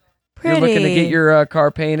awesome. Pretty. You're looking to get your car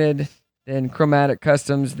painted, then Chromatic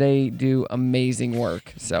Customs, they do amazing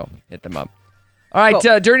work. So hit them up. All right,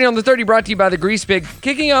 cool. Dirty on the 30 brought to you by the Grease Pig.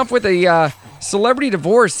 Kicking off with a celebrity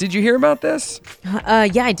divorce. Did you hear about this?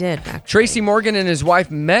 Yeah, I did. Actually. Tracy Morgan and his wife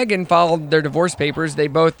Megan filed their divorce papers. They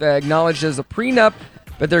both acknowledged as a prenup,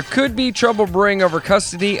 but there could be trouble brewing over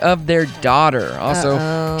custody of their daughter.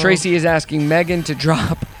 Also, Tracy is asking Megan to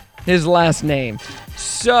drop his last name.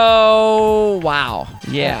 So, wow.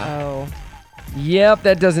 Yeah. Yep,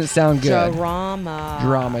 that doesn't sound good.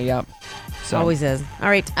 Drama, yep. So. Always is. All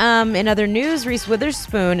right. In other news, Reese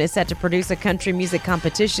Witherspoon is set to produce a country music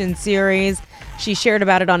competition series. She shared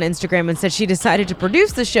about it on Instagram and said she decided to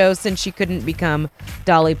produce the show since she couldn't become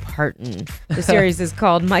Dolly Parton. The series is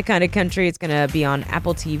called My Kind of Country. It's going to be on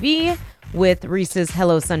Apple TV with Reese's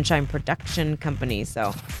Hello Sunshine production company.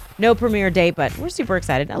 So no premiere date, but we're super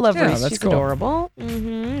excited. I love Reese. She's cool. Adorable.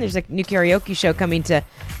 Mm-hmm. There's a new karaoke show coming to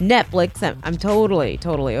Netflix. I'm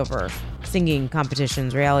totally over singing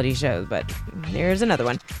competitions, reality shows, but there's another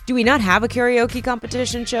one. Do we not have a karaoke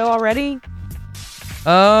competition show already?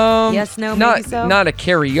 Yes, no, maybe so. Not a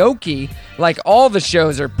karaoke. Like all the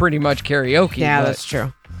shows are pretty much karaoke. Yeah, that's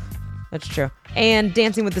true. That's true. And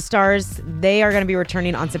Dancing with the Stars, they are going to be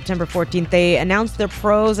returning on September 14th. They announced their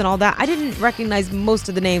pros and all that. I didn't recognize most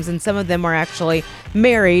of the names, and some of them are actually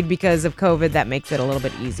married because of COVID. That makes it a little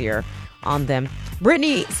bit easier on them.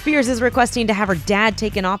 Britney Spears is requesting to have her dad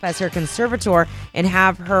taken off as her conservator and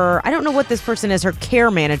have her, I don't know what this person is, her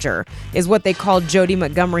care manager is what they called Jody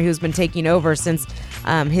Montgomery, who's been taking over since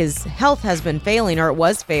his health has been failing, or it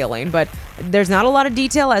was failing. But there's not a lot of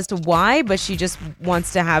detail as to why, but she just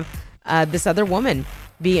wants to have this other woman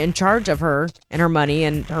be in charge of her and her money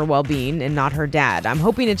and her well-being and not her dad. I'm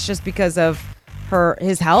hoping it's just because of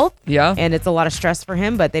his health. Yeah. And it's a lot of stress for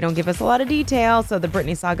him, but they don't give us a lot of detail, so the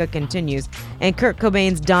Britney saga continues. And Kurt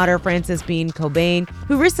Cobain's daughter, Frances Bean Cobain,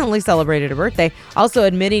 who recently celebrated her birthday, also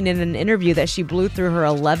admitting in an interview that she blew through her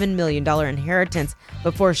 $11 million inheritance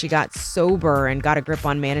before she got sober and got a grip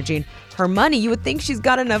on managing her money. You would think she's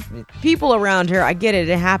got enough people around her. I get it.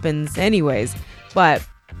 It happens anyways. But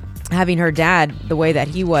having her dad the way that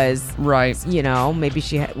he was, right? Maybe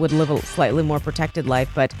she would live a slightly more protected life.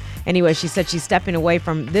 But anyway, she said she's stepping away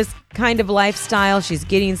from this kind of lifestyle. She's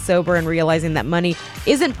getting sober and realizing that money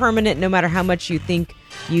isn't permanent no matter how much you think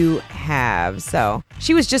you have. So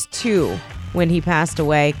she was just 2 when he passed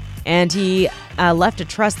away, and he left a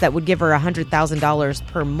trust that would give her $100,000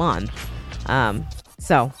 per month.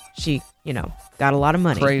 So she, got a lot of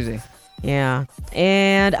money. Crazy. Yeah.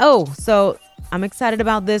 And so I'm excited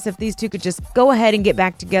about this. If these two could just go ahead and get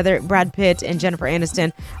back together, Brad Pitt and Jennifer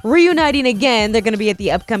Aniston reuniting again. They're going to be at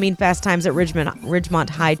the upcoming Fast Times at Ridgemont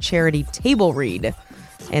High charity table read.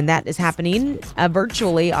 And that is happening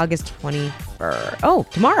virtually August 21st. Oh,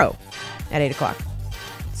 tomorrow at 8 o'clock.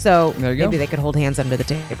 So maybe they could hold hands under the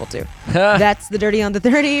table too. That's the Dirty on the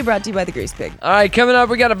 30, brought to you by the Grease Pig. All right, coming up,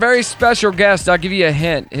 we got a very special guest. I'll give you a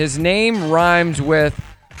hint. His name rhymes with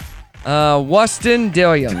Wuston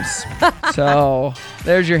Dilliams. So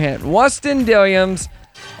there's your hint. Wuston Dilliams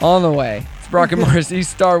on the way. It's Brock and Marci,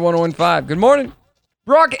 Star 101.5. Good morning.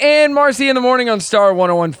 Brock and Marci in the morning on Star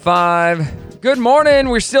 101.5. Good morning.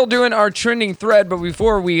 We're still doing our trending thread, but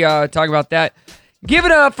before we talk about that, give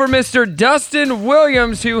it up for Mr. Dustin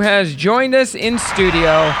Williams, who has joined us in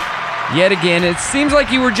studio yet again. It seems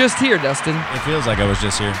like you were just here, Dustin. It feels like I was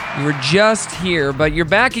just here. You were just here, but you're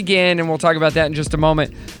back again, and we'll talk about that in just a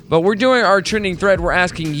moment. But we're doing our trending thread. We're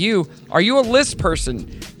asking you, are you a list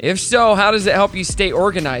person? If so, how does it help you stay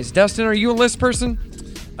organized? Dustin, are you a list person?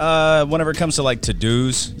 Whenever it comes to like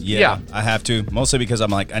to-dos, yeah, I have to. Mostly because I'm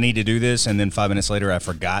like, I need to do this, and then 5 minutes later, I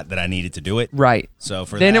forgot that I needed to do it. Right. So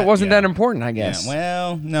for then that, it wasn't that important, I guess. Yeah,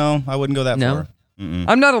 well, no, I wouldn't go that far.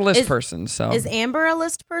 I'm not a list person, so. Is Amber a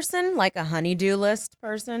list person? Like a honeydew list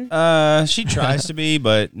person? She tries to be,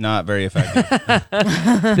 but not very effective.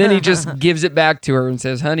 Then he just gives it back to her and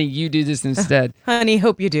says, honey, you do this instead. Honey,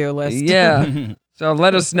 hope you do list. Yeah. So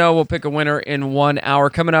let us know. We'll pick a winner in 1 hour.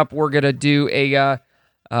 Coming up, we're going to do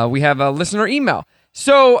we have a listener email.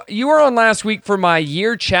 So you were on last week for my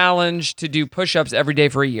year challenge to do push-ups every day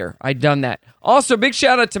for a year. I'd done that. Also, big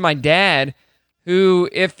shout out to my dad, who,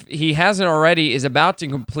 if he hasn't already, is about to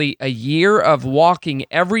complete a year of walking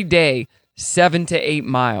every day, 7 to 8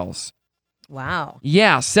 miles. Wow.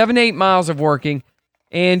 Yeah, 7 to 8 miles of working.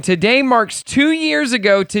 And today marks 2 years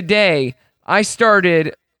ago today, I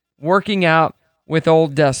started working out with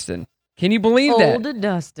old Dustin. Can you believe that? Old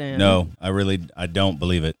Dustin. No, I don't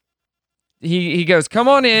believe it. He goes, come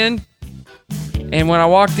on in. And when I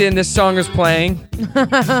walked in, this song was playing.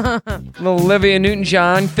 Little Olivia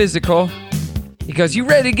Newton-John, Physical. He goes, you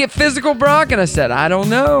ready to get physical, Brock? And I said, I don't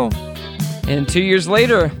know. And 2 years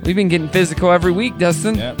later, we've been getting physical every week,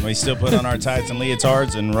 Dustin. Yeah, we still put on our tights and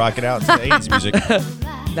leotards and rock it out to the 80s music.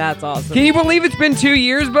 That's awesome. Can you believe it's been 2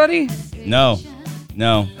 years, buddy? No.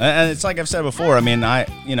 And it's like I've said before. I mean,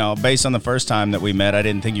 based on the first time that we met, I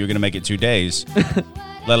didn't think you were going to make it 2 days,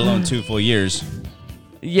 let alone 2 full years.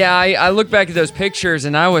 Yeah, I look back at those pictures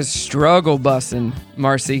and I was struggle busting,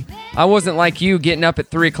 Marci. I wasn't like you getting up at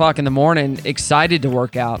 3 o'clock in the morning excited to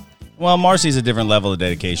work out. Well, Marci's a different level of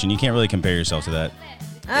dedication. You can't really compare yourself to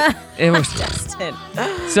that. It was Justin.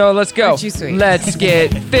 So let's go. Aren't you sweet? Let's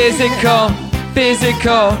get physical.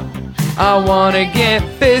 I want to get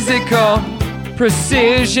physical.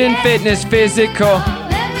 Precision fitness physical.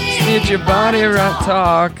 Get your body right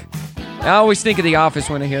talk. I always think of The Office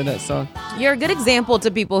when I hear that song. You're a good example to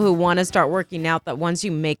people who want to start working out that once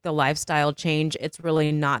you make the lifestyle change, it's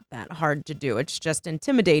really not that hard to do. It's just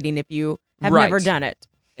intimidating if you have never done it.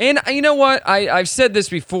 And you know what? I've said this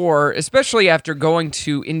before, especially after going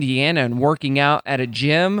to Indiana and working out at a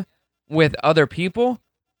gym with other people.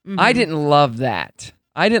 Mm-hmm. I didn't love that.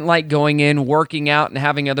 I didn't like going in, working out, and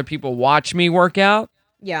having other people watch me work out.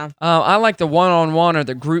 Yeah. I like the one-on-one or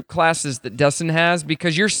the group classes that Dustin has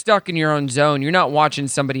because you're stuck in your own zone. You're not watching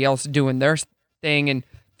somebody else doing their thing and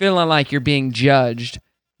feeling like you're being judged,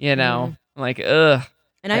 you know? Like, ugh.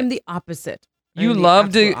 And I'm the opposite. You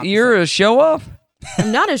love to, you're a show-off?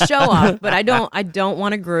 I'm not a show-off, but I don't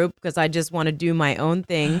want a group because I just want to do my own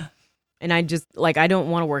thing. And I just, I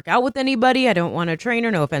don't want to work out with anybody. I don't want a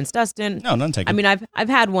trainer. No offense, Dustin. No, none taken. I mean, I've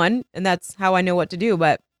had one, and that's how I know what to do,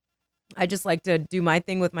 but I just like to do my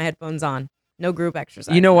thing with my headphones on. No group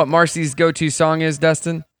exercise. You know what Marci's go-to song is,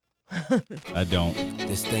 Dustin? I don't.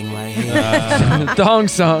 This thing right here. Thong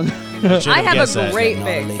song. I have a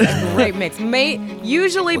great mix.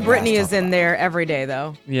 Usually Brittany is in there every day,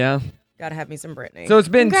 though. Yeah. Gotta have me some Brittany. So it's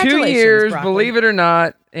been 2 years, Broccoli. believe it or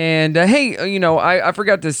not. And hey, I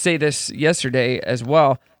forgot to say this yesterday as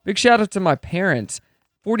well. Big shout out to my parents.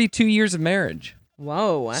 42 years of marriage.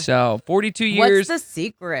 Whoa. So 42 years. What's the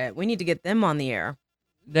secret? We need to get them on the air.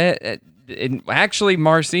 Actually,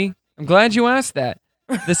 Marci, I'm glad you asked that.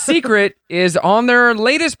 The secret is on their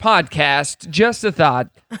latest podcast, Just a Thought,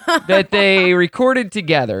 that they recorded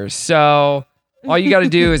together. So all you got to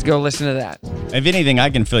do is go listen to that. If anything, I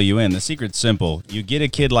can fill you in. The secret's simple. You get a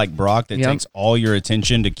kid like Brock that takes all your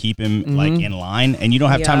attention to keep him like in line, and you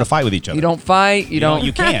don't have time to fight with each other. You don't fight. You don't.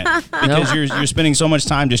 You can't because you're spending so much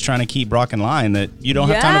time just trying to keep Brock in line that you don't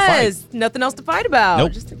have time to fight. Yes, nothing else to fight about.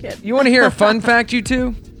 Nope. Just a kid. You want to hear a fun fact, you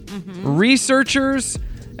two? Researchers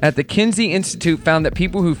at the Kinsey Institute found that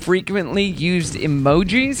people who frequently used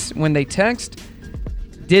emojis when they text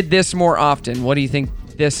did this more often. What do you think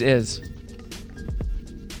this is?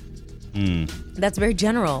 That's very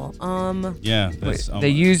general. Yeah. They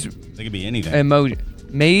could be anything. Emoji.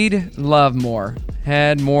 Made love more.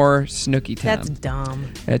 Had more snooky time. That's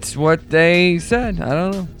dumb. That's what they said. I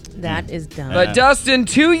don't know. That is dumb. But Dustin,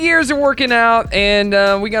 2 years of working out,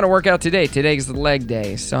 and we got to work out today. Today's the leg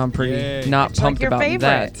day, so I'm pretty not pumped about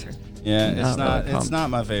that. Yeah, it's not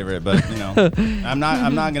my favorite, but I'm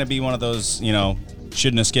not gonna be one of those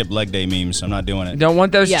shouldn't have skipped leg day memes. I'm not doing it. Don't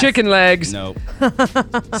want those chicken legs. Nope.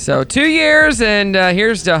 So 2 years, and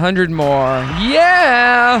here's to 100 more.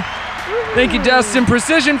 Yeah. Thank you, Dustin.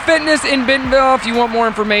 Precision Fitness in Bentonville. If you want more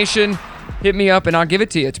information, hit me up and I'll give it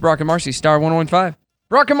to you. It's Brock and Marci, Star 101.5.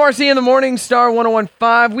 Brock and Marci in the morning, Star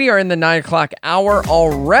 101.5. We are in the 9 o'clock hour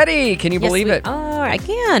already. Can you believe it? Oh, I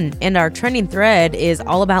can. And our trending thread is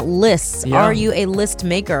all about lists. Yeah. Are you a list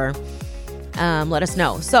maker? Let us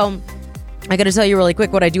know. So I got to tell you really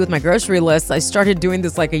quick what I do with my grocery list. I started doing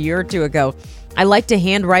this like a year or two ago. I like to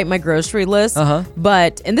handwrite my grocery list,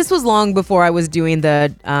 and this was long before I was doing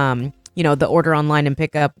the, the order online and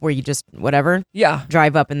pick up where you just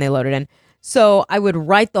drive up and they load it in. So I would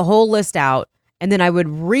write the whole list out, and then I would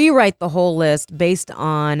rewrite the whole list based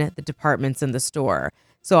on the departments in the store.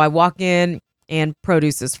 So I walk in and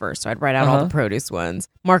produce is first. So I'd write out all the produce ones,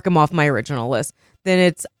 mark them off my original list. Then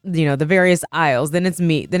it's, the various aisles. Then it's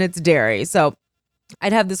meat. Then it's dairy. So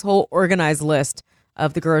I'd have this whole organized list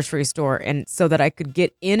of the grocery store, and so that I could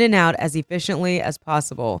get in and out as efficiently as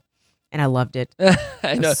possible. And I loved it.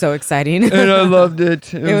 It was so exciting. And I loved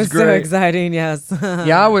it. It was great. So exciting. Yes.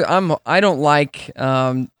 Yeah, I don't like.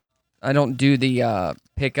 I don't do the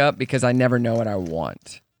pickup because I never know what I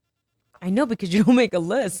want. I know, because you don't make a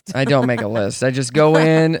list. I don't make a list. I just go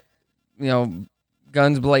in,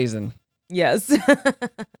 guns blazing. Yes.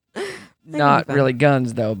 Not really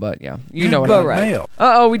guns, though, but yeah. You know what But I right. mean.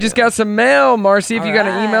 Uh-oh, we just got some mail, Marci. If you got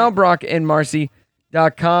an email,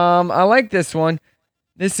 brockandmarci.com. I like this one.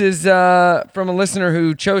 This is from a listener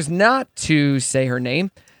who chose not to say her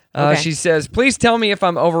name. She says, please tell me if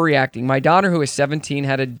I'm overreacting. My daughter, who is 17,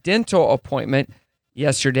 had a dental appointment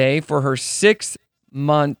yesterday for her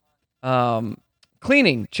 6-month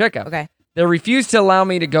cleaning checkup. Okay. They refused to allow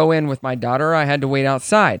me to go in with my daughter. I had to wait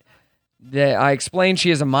outside. I explained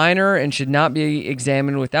she is a minor and should not be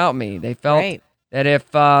examined without me. They felt that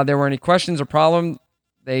if there were any questions or problem,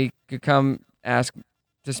 they could come ask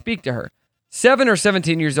to speak to her. 7 or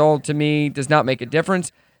 17 years old to me does not make a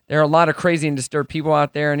difference. There are a lot of crazy and disturbed people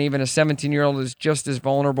out there, and even a 17-year-old is just as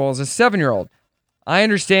vulnerable as a 7-year-old. I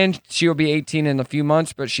understand she will be 18 in a few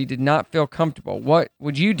months, but she did not feel comfortable. What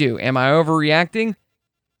would you do? Am I overreacting?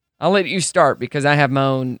 I'll let you start because I have my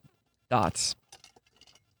own thoughts.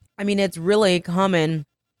 I mean, it's really common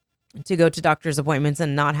to go to doctor's appointments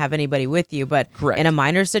and not have anybody with you, but in a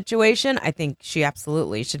minor situation, I think she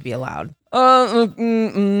absolutely should be allowed.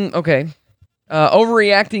 Okay.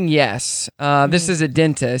 Overreacting, yes. This is a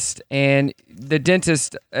dentist, and the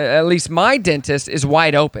dentist, at least my dentist, is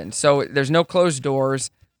wide open. So there's no closed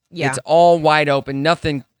doors. Yeah. It's all wide open.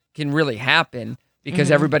 Nothing can really happen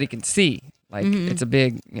because everybody can see. Like, it's a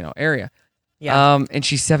big, area. Yeah. And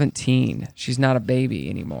she's 17. She's not a baby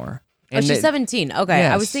anymore. And she's 17. Okay.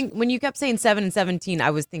 Yes. I was thinking, when you kept saying 7 and 17,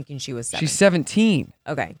 I was thinking she was 7. She's 17.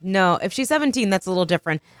 Okay. No, if she's 17, that's a little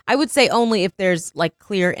different. I would say only if there's like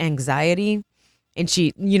clear anxiety. And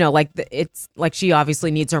she, it's like she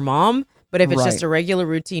obviously needs her mom, but if it's just a regular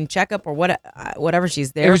routine checkup or whatever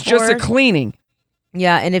she's there for. It was just a cleaning.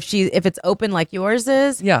 Yeah, and if it's open like yours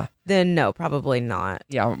is, yeah, then no, probably not.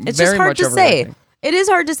 Yeah, it's very just hard much to say. It is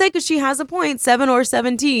hard to say because she has a point, 7 or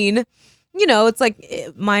 17. it's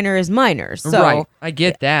like minor is minor. So right, I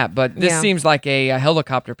get that, but this seems like a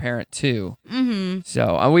helicopter parent too. Mm-hmm.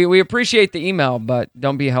 So we appreciate the email, but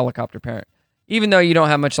don't be a helicopter parent. Even though you don't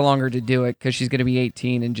have much longer to do it because she's going to be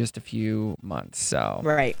 18 in just a few months. So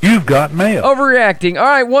right. You've got mail. Overreacting. All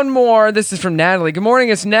right, one more. This is from Natalie. Good morning.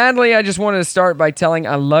 It's Natalie. I just wanted to start by telling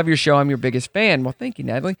I love your show. I'm your biggest fan. Well, thank you,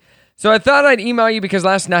 Natalie. So I thought I'd email you because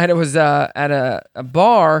last night I was at a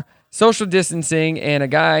bar, social distancing, and a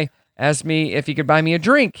guy asked me if he could buy me a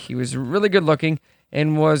drink. He was really good looking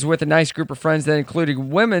and was with a nice group of friends that included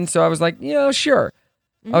women. So I was like, sure.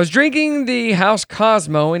 I was drinking the House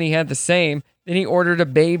Cosmo, and he had the same. Then he ordered a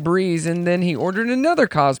Bay Breeze, and then he ordered another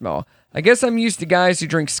Cosmo. I guess I'm used to guys who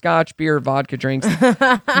drink scotch, beer, vodka drinks,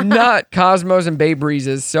 not Cosmos and Bay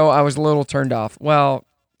Breezes, so I was a little turned off. Well,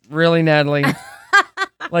 really, Natalie?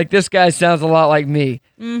 Like, this guy sounds a lot like me.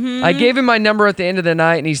 Mm-hmm. I gave him my number at the end of the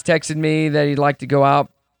night, and he's texted me that he'd like to go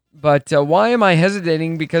out. But why am I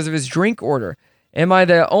hesitating because of his drink order? Am I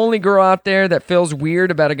the only girl out there that feels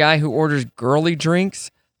weird about a guy who orders girly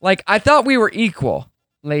drinks? Like, I thought we were equal,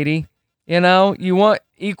 lady. You want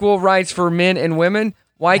equal rights for men and women?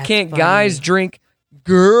 Why can't guys drink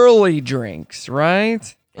girly drinks,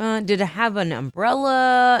 right? Did it have an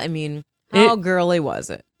umbrella? I mean, how girly was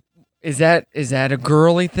it? Is that a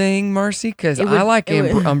girly thing, Marci? Because I like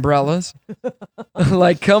umbrellas.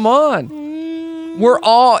 Like, come on. We're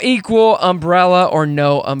all equal, umbrella or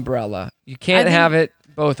no umbrella. You can't have it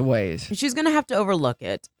both ways. She's going to have to overlook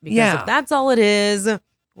it. Because if that's all it is,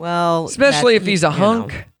 well... Especially if he's a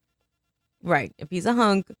hunk. Right. If he's a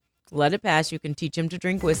hunk, let it pass. You can teach him to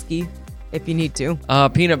drink whiskey if you need to.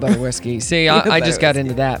 Peanut butter whiskey. See, I just got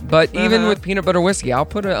into that. But even with peanut butter whiskey, I'll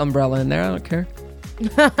put an umbrella in there. I don't care.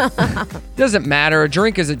 Doesn't matter. A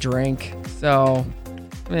drink is a drink. So,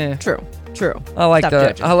 True. I like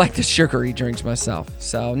the sugary drinks myself.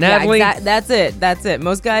 So, Natalie. Yeah, that's it.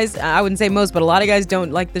 Most guys, I wouldn't say most, but a lot of guys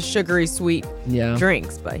don't like the sugary sweet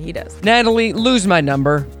drinks, but he does. Natalie, lose my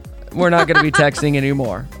number. We're not going to be texting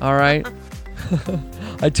anymore. All right?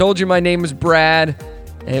 I told you my name was Brad.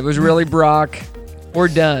 It was really Brock. We're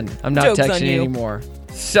done. I'm not texting anymore.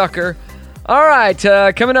 Sucker. All right.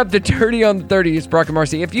 Coming up to Dirty on the 30. It's Brock and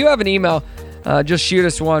Marci. If you have an email, just shoot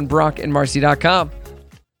us one, brockandmarci.com.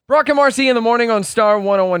 Brock and Marci in the morning on Star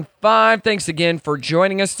 101.5. Thanks again for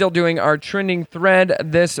joining us. Still doing our trending thread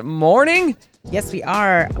this morning. Yes, we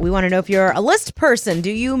are. We want to know if you're a list person.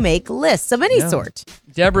 Do you make lists of any sort?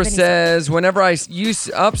 Deborah says, whenever I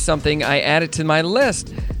use up something, I add it to my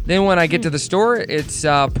list. Then when I get to the store, it's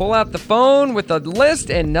pull out the phone with a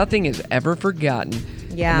list and nothing is ever forgotten.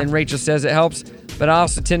 Yeah. And then Rachel says it helps, but I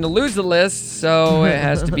also tend to lose the list, so it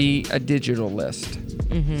has to be a digital list.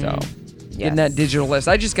 Mm-hmm. So getting that digital list.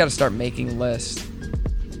 I just got to start making lists.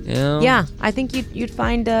 Yeah, I think you'd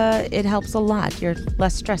find it helps a lot. You're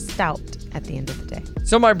less stressed out at the end of the day.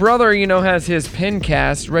 So my brother, has his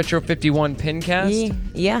Pincast, Retro 51 Pincast.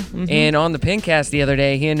 Yeah. Mm-hmm. And on the Pincast the other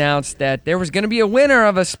day, he announced that there was going to be a winner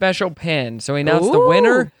of a special pen. So he announced the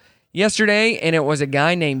winner yesterday, and it was a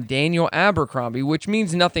guy named Daniel Abercrombie, which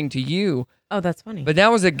means nothing to you. Oh, that's funny. But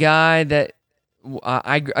that was a guy that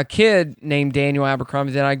a kid named Daniel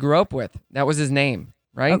Abercrombie that I grew up with. That was his name,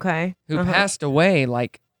 right? Okay. Who passed away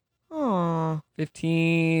like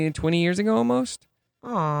 15, 20 years ago almost.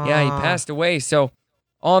 Aww. Yeah, he passed away. So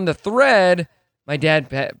on the thread, my dad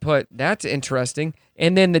put, that's interesting.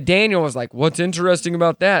 And then the Daniel was like, what's interesting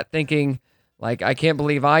about that? Thinking, like, I can't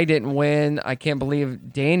believe I didn't win. I can't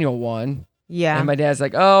believe Daniel won. Yeah. And my dad's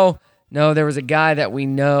like, oh, no, there was a guy that we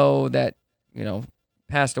know that,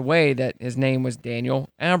 passed away that his name was Daniel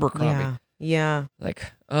Abercrombie. Yeah.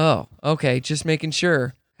 Like, oh, okay, just making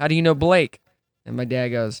sure. How do you know Blake? And my dad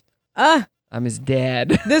goes, I'm his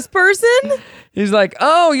dad. This person? He's like,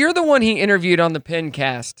 oh, you're the one he interviewed on the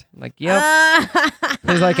Pincast. I'm like, yep.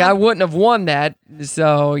 He's like, I wouldn't have won that.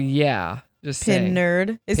 So, yeah. Just Pin saying.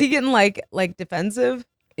 nerd. Is he getting like defensive?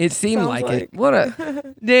 It seemed like it. What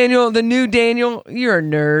a... Daniel, the new Daniel, you're a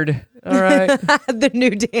nerd. All right. The new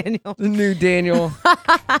Daniel. The new Daniel.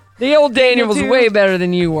 The old Daniel was way better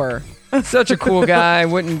than you were. Such a cool guy.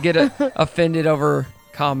 Wouldn't get offended over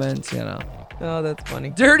comments, Oh, that's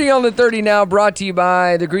funny. Dirty on the 30 now, brought to you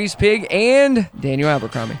by the Grease Pig and Daniel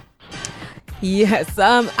Abercrombie. Yes.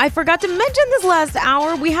 I forgot to mention this last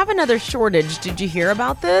hour. We have another shortage. Did you hear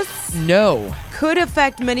about this? No. Could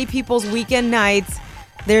affect many people's weekend nights.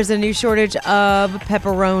 There's a new shortage of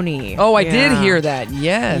pepperoni. Oh, I did hear that.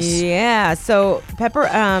 Yes. Yeah. So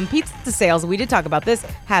pizza sales, we did talk about this,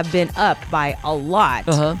 have been up by a lot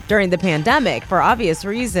during the pandemic for obvious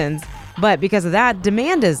reasons. But because of that,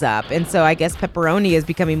 demand is up. And so I guess pepperoni is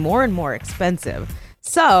becoming more and more expensive.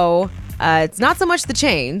 So It's not so much the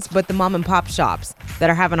chains, but the mom and pop shops that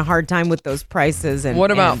are having a hard time with those prices. And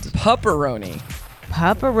what about pepperoni?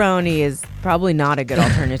 Pepperoni is probably not a good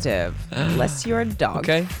alternative unless you're a dog.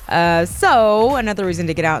 Okay. So another reason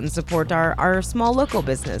to get out and support our small local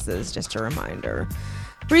businesses, just a reminder.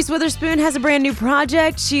 Reese Witherspoon has a brand new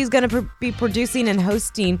project. She's going to be producing and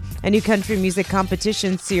hosting a new country music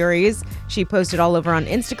competition series. She posted all over on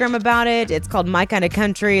Instagram about it. It's called My Kind of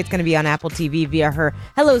Country. It's going to be on Apple TV via her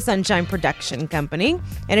Hello Sunshine production company.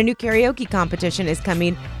 And a new karaoke competition is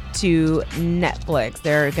coming to Netflix.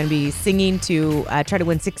 They're going to be singing to try to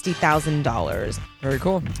win $60,000. Very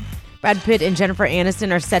cool. Brad Pitt and Jennifer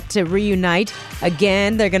Aniston are set to reunite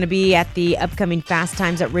again. They're going to be at the upcoming Fast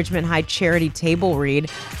Times at Richmond High charity table read.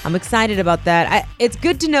 I'm excited about that. It's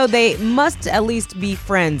good to know they must at least be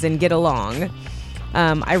friends and get along.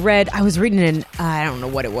 I was reading in, I don't know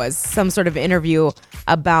what it was, some sort of interview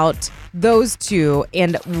about those two.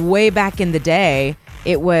 And way back in the day,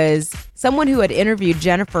 it was someone who had interviewed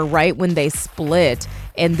Jennifer right when they split.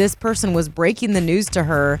 And this person was breaking the news to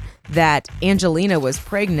her that Angelina was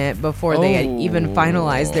pregnant before they had even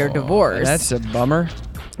finalized their divorce. That's a bummer.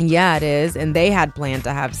 Yeah, it is. And they had planned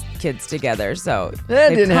to have kids together. So that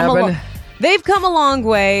didn't happen. They've come a long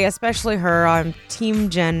way, especially her on Team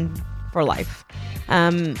Jen for life.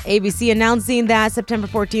 ABC announcing that September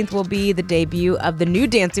 14th will be the debut of the new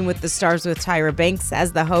Dancing with the Stars with Tyra Banks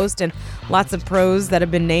as the host, and lots of pros that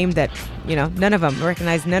have been named that, none of them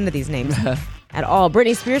recognize none of these names at all.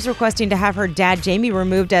 Britney Spears requesting to have her dad, Jamie,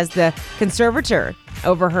 removed as the conservator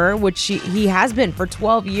over her, which he has been for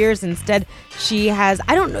 12 years. Instead, she has,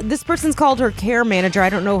 I don't know, this person's called her care manager. I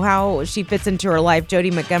don't know how she fits into her life.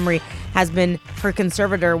 Jodie Montgomery has been her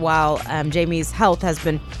conservator while Jamie's health has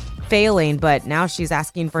been failing, but now she's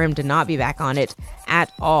asking for him to not be back on it at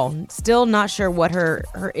all. Still not sure what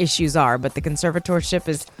her issues are, but the conservatorship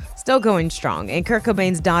is still going strong. And Kurt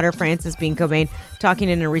Cobain's daughter, Frances Bean Cobain, talking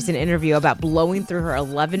in a recent interview about blowing through her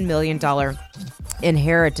 $11 million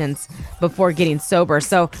inheritance before getting sober.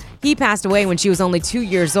 So he passed away when she was only 2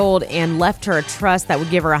 years old and left her a trust that would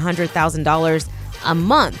give her $100,000 a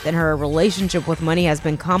month. And her relationship with money has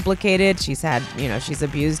been complicated. She's had, she's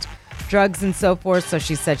abused drugs and so forth. So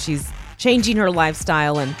she said she's changing her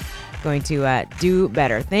lifestyle and going to do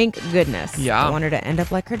better. Thank goodness. Yeah. I want her to end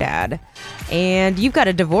up like her dad. And you've got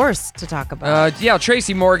a divorce to talk about.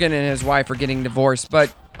 Tracy Morgan and his wife are getting divorced.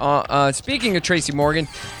 But speaking of Tracy Morgan,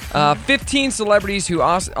 15 celebrities who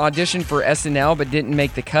auditioned for SNL but didn't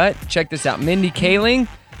make the cut. Check this out. Mindy Kaling,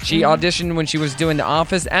 she auditioned when she was doing The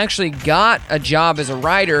Office, actually got a job as a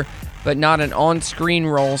writer, but not an on-screen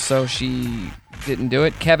role, so she didn't do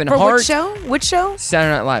it. Kevin Hart. Which show? Which show?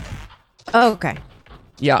 Saturday Night Live. Oh, okay.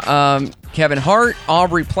 Yeah, Kevin Hart,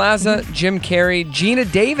 Aubrey Plaza, Jim Carrey, Gina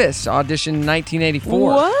Davis auditioned in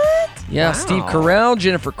 1984. What? Yeah, wow. Steve Carell,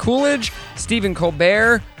 Jennifer Coolidge, Stephen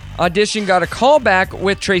Colbert auditioned, got a call back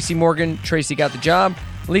with Tracy Morgan. Tracy got the job.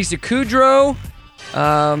 Lisa Kudrow,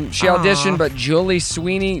 she auditioned, but Julia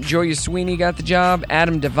Sweeney got the job.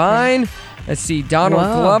 Adam Devine, let's see, Donald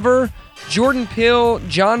Glover, Jordan Peele,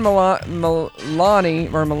 John Mulaney,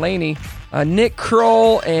 Nick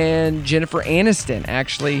Kroll, and Jennifer Aniston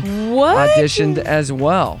actually auditioned as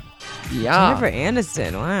well. Yeah. Jennifer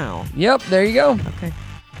Aniston, wow. Yep, there you go. Okay.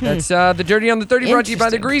 That's the Dirty on the 30 brought to you by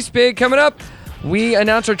the Grease Pig. Coming up, we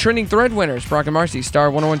announce our trending thread winners. Brock and Marci, Star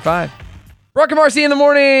 1015. Brock and Marci in the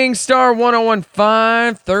morning, Star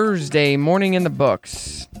 1015. Thursday morning in the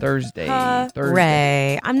books. Thursday.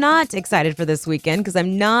 Ray, I'm not excited for this weekend because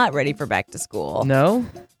I'm not ready for back to school. No?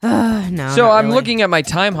 No. So I'm looking at my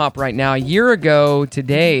time hop right now. A year ago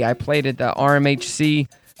today, I played at the RMHC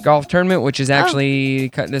golf tournament, which is actually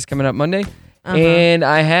this coming up Monday. And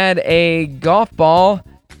I had a golf ball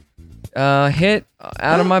hit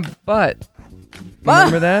out of my butt.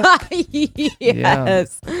 Remember that?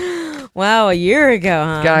 Yes. Yeah. Wow, a year ago,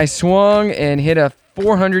 huh? Guy swung and hit a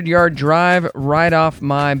 400-yard drive right off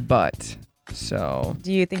my butt. So.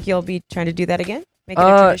 Do you think you'll be trying to do that again? Make it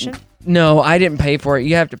a tradition? No, I didn't pay for it.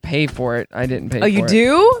 You have to pay for it. I didn't pay for it. Oh, you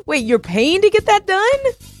do? Wait, you're paying to get that done?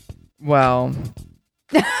 Well.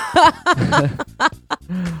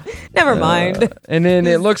 Never mind. And then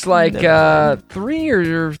it looks like 3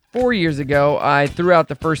 or 4 years ago, I threw out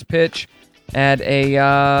the first pitch at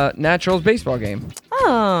a Naturals baseball game.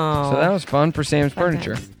 Oh. So that was fun for Sam's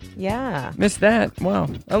Furniture. Yeah. Missed that. Wow.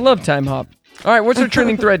 I love time hop. All right, what's our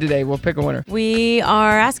trending thread today? We'll pick a winner. We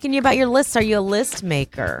are asking you about your lists. Are you a list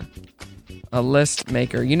maker? A list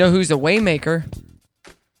maker. You know who's a way maker?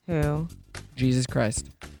 Who? Jesus Christ.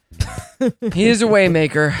 He is a way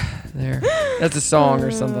maker. There. That's a song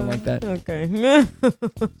or something like that. Okay.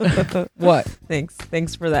 What?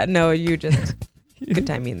 Thanks for that. No, you just good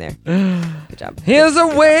timing there. Good job. Here's a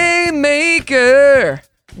way maker.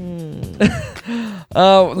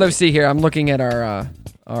 Let's see here. I'm looking at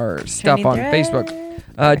our stuff on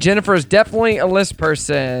Facebook. Jennifer is definitely a list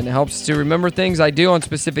person. Helps to remember things I do on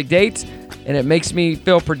specific dates, and it makes me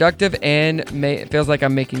feel productive and it feels like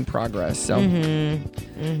I'm making progress. So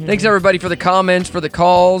thanks everybody for the comments, for the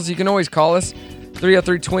calls. You can always call us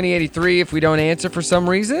 303-2083. If we don't answer for some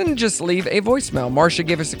reason, just leave a voicemail. Marcia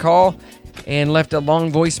gave us a call and left a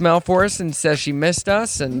long voicemail for us and says she missed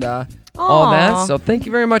us and all that. So thank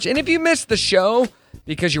you very much. And if you missed the show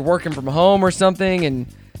because you're working from home or something and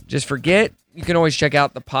just forget, you can always check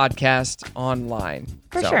out the podcast online.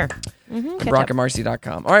 For sure.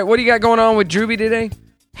 BrockandMarcy.com. All right, what do you got going on with Drewby today?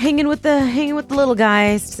 Hanging with the little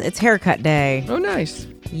guys. It's haircut day. Oh, nice.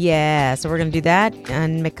 Yeah, so we're going to do that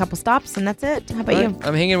and make a couple stops, and that's it. How about you?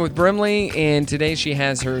 I'm hanging with Brimley, and today she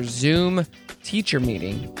has her Zoom teacher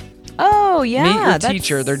meeting. Oh, yeah. Meet your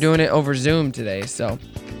teacher. They're doing it over Zoom today, so.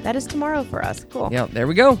 That is tomorrow for us. Cool. Yeah, there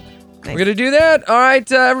we go. Nice. We're going to do that. All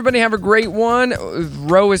right, everybody have a great one.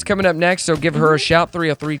 Ro is coming up next, so give her a shout,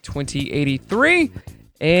 303-2083.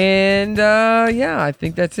 And, yeah, I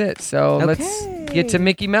think that's it. So let's get to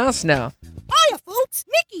Mickey Mouse now. Hiya, folks.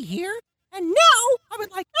 Mickey here. And now I would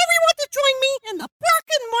like everyone to join me in the Brock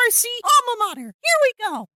and Marcy alma mater. Here we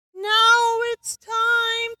go. Now it's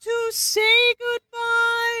time to say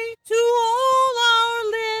goodbye to all our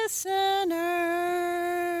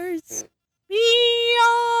listeners. B-R-O,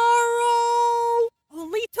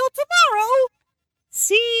 only till tomorrow.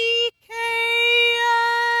 C-K-N,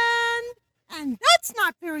 and that's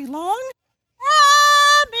not very long.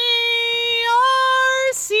 M-A-R-C-I.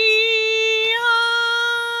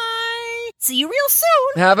 See you real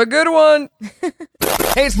soon. Have a good one.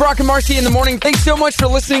 Hey, it's Brock and Marcy in the morning. Thanks so much for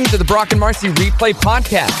listening to the Brock and Marcy Replay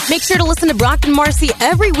Podcast. Make sure to listen to Brock and Marcy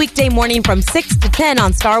every weekday morning from 6 to 10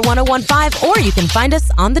 on Star 101.5, or you can find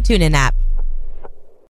us on the TuneIn app.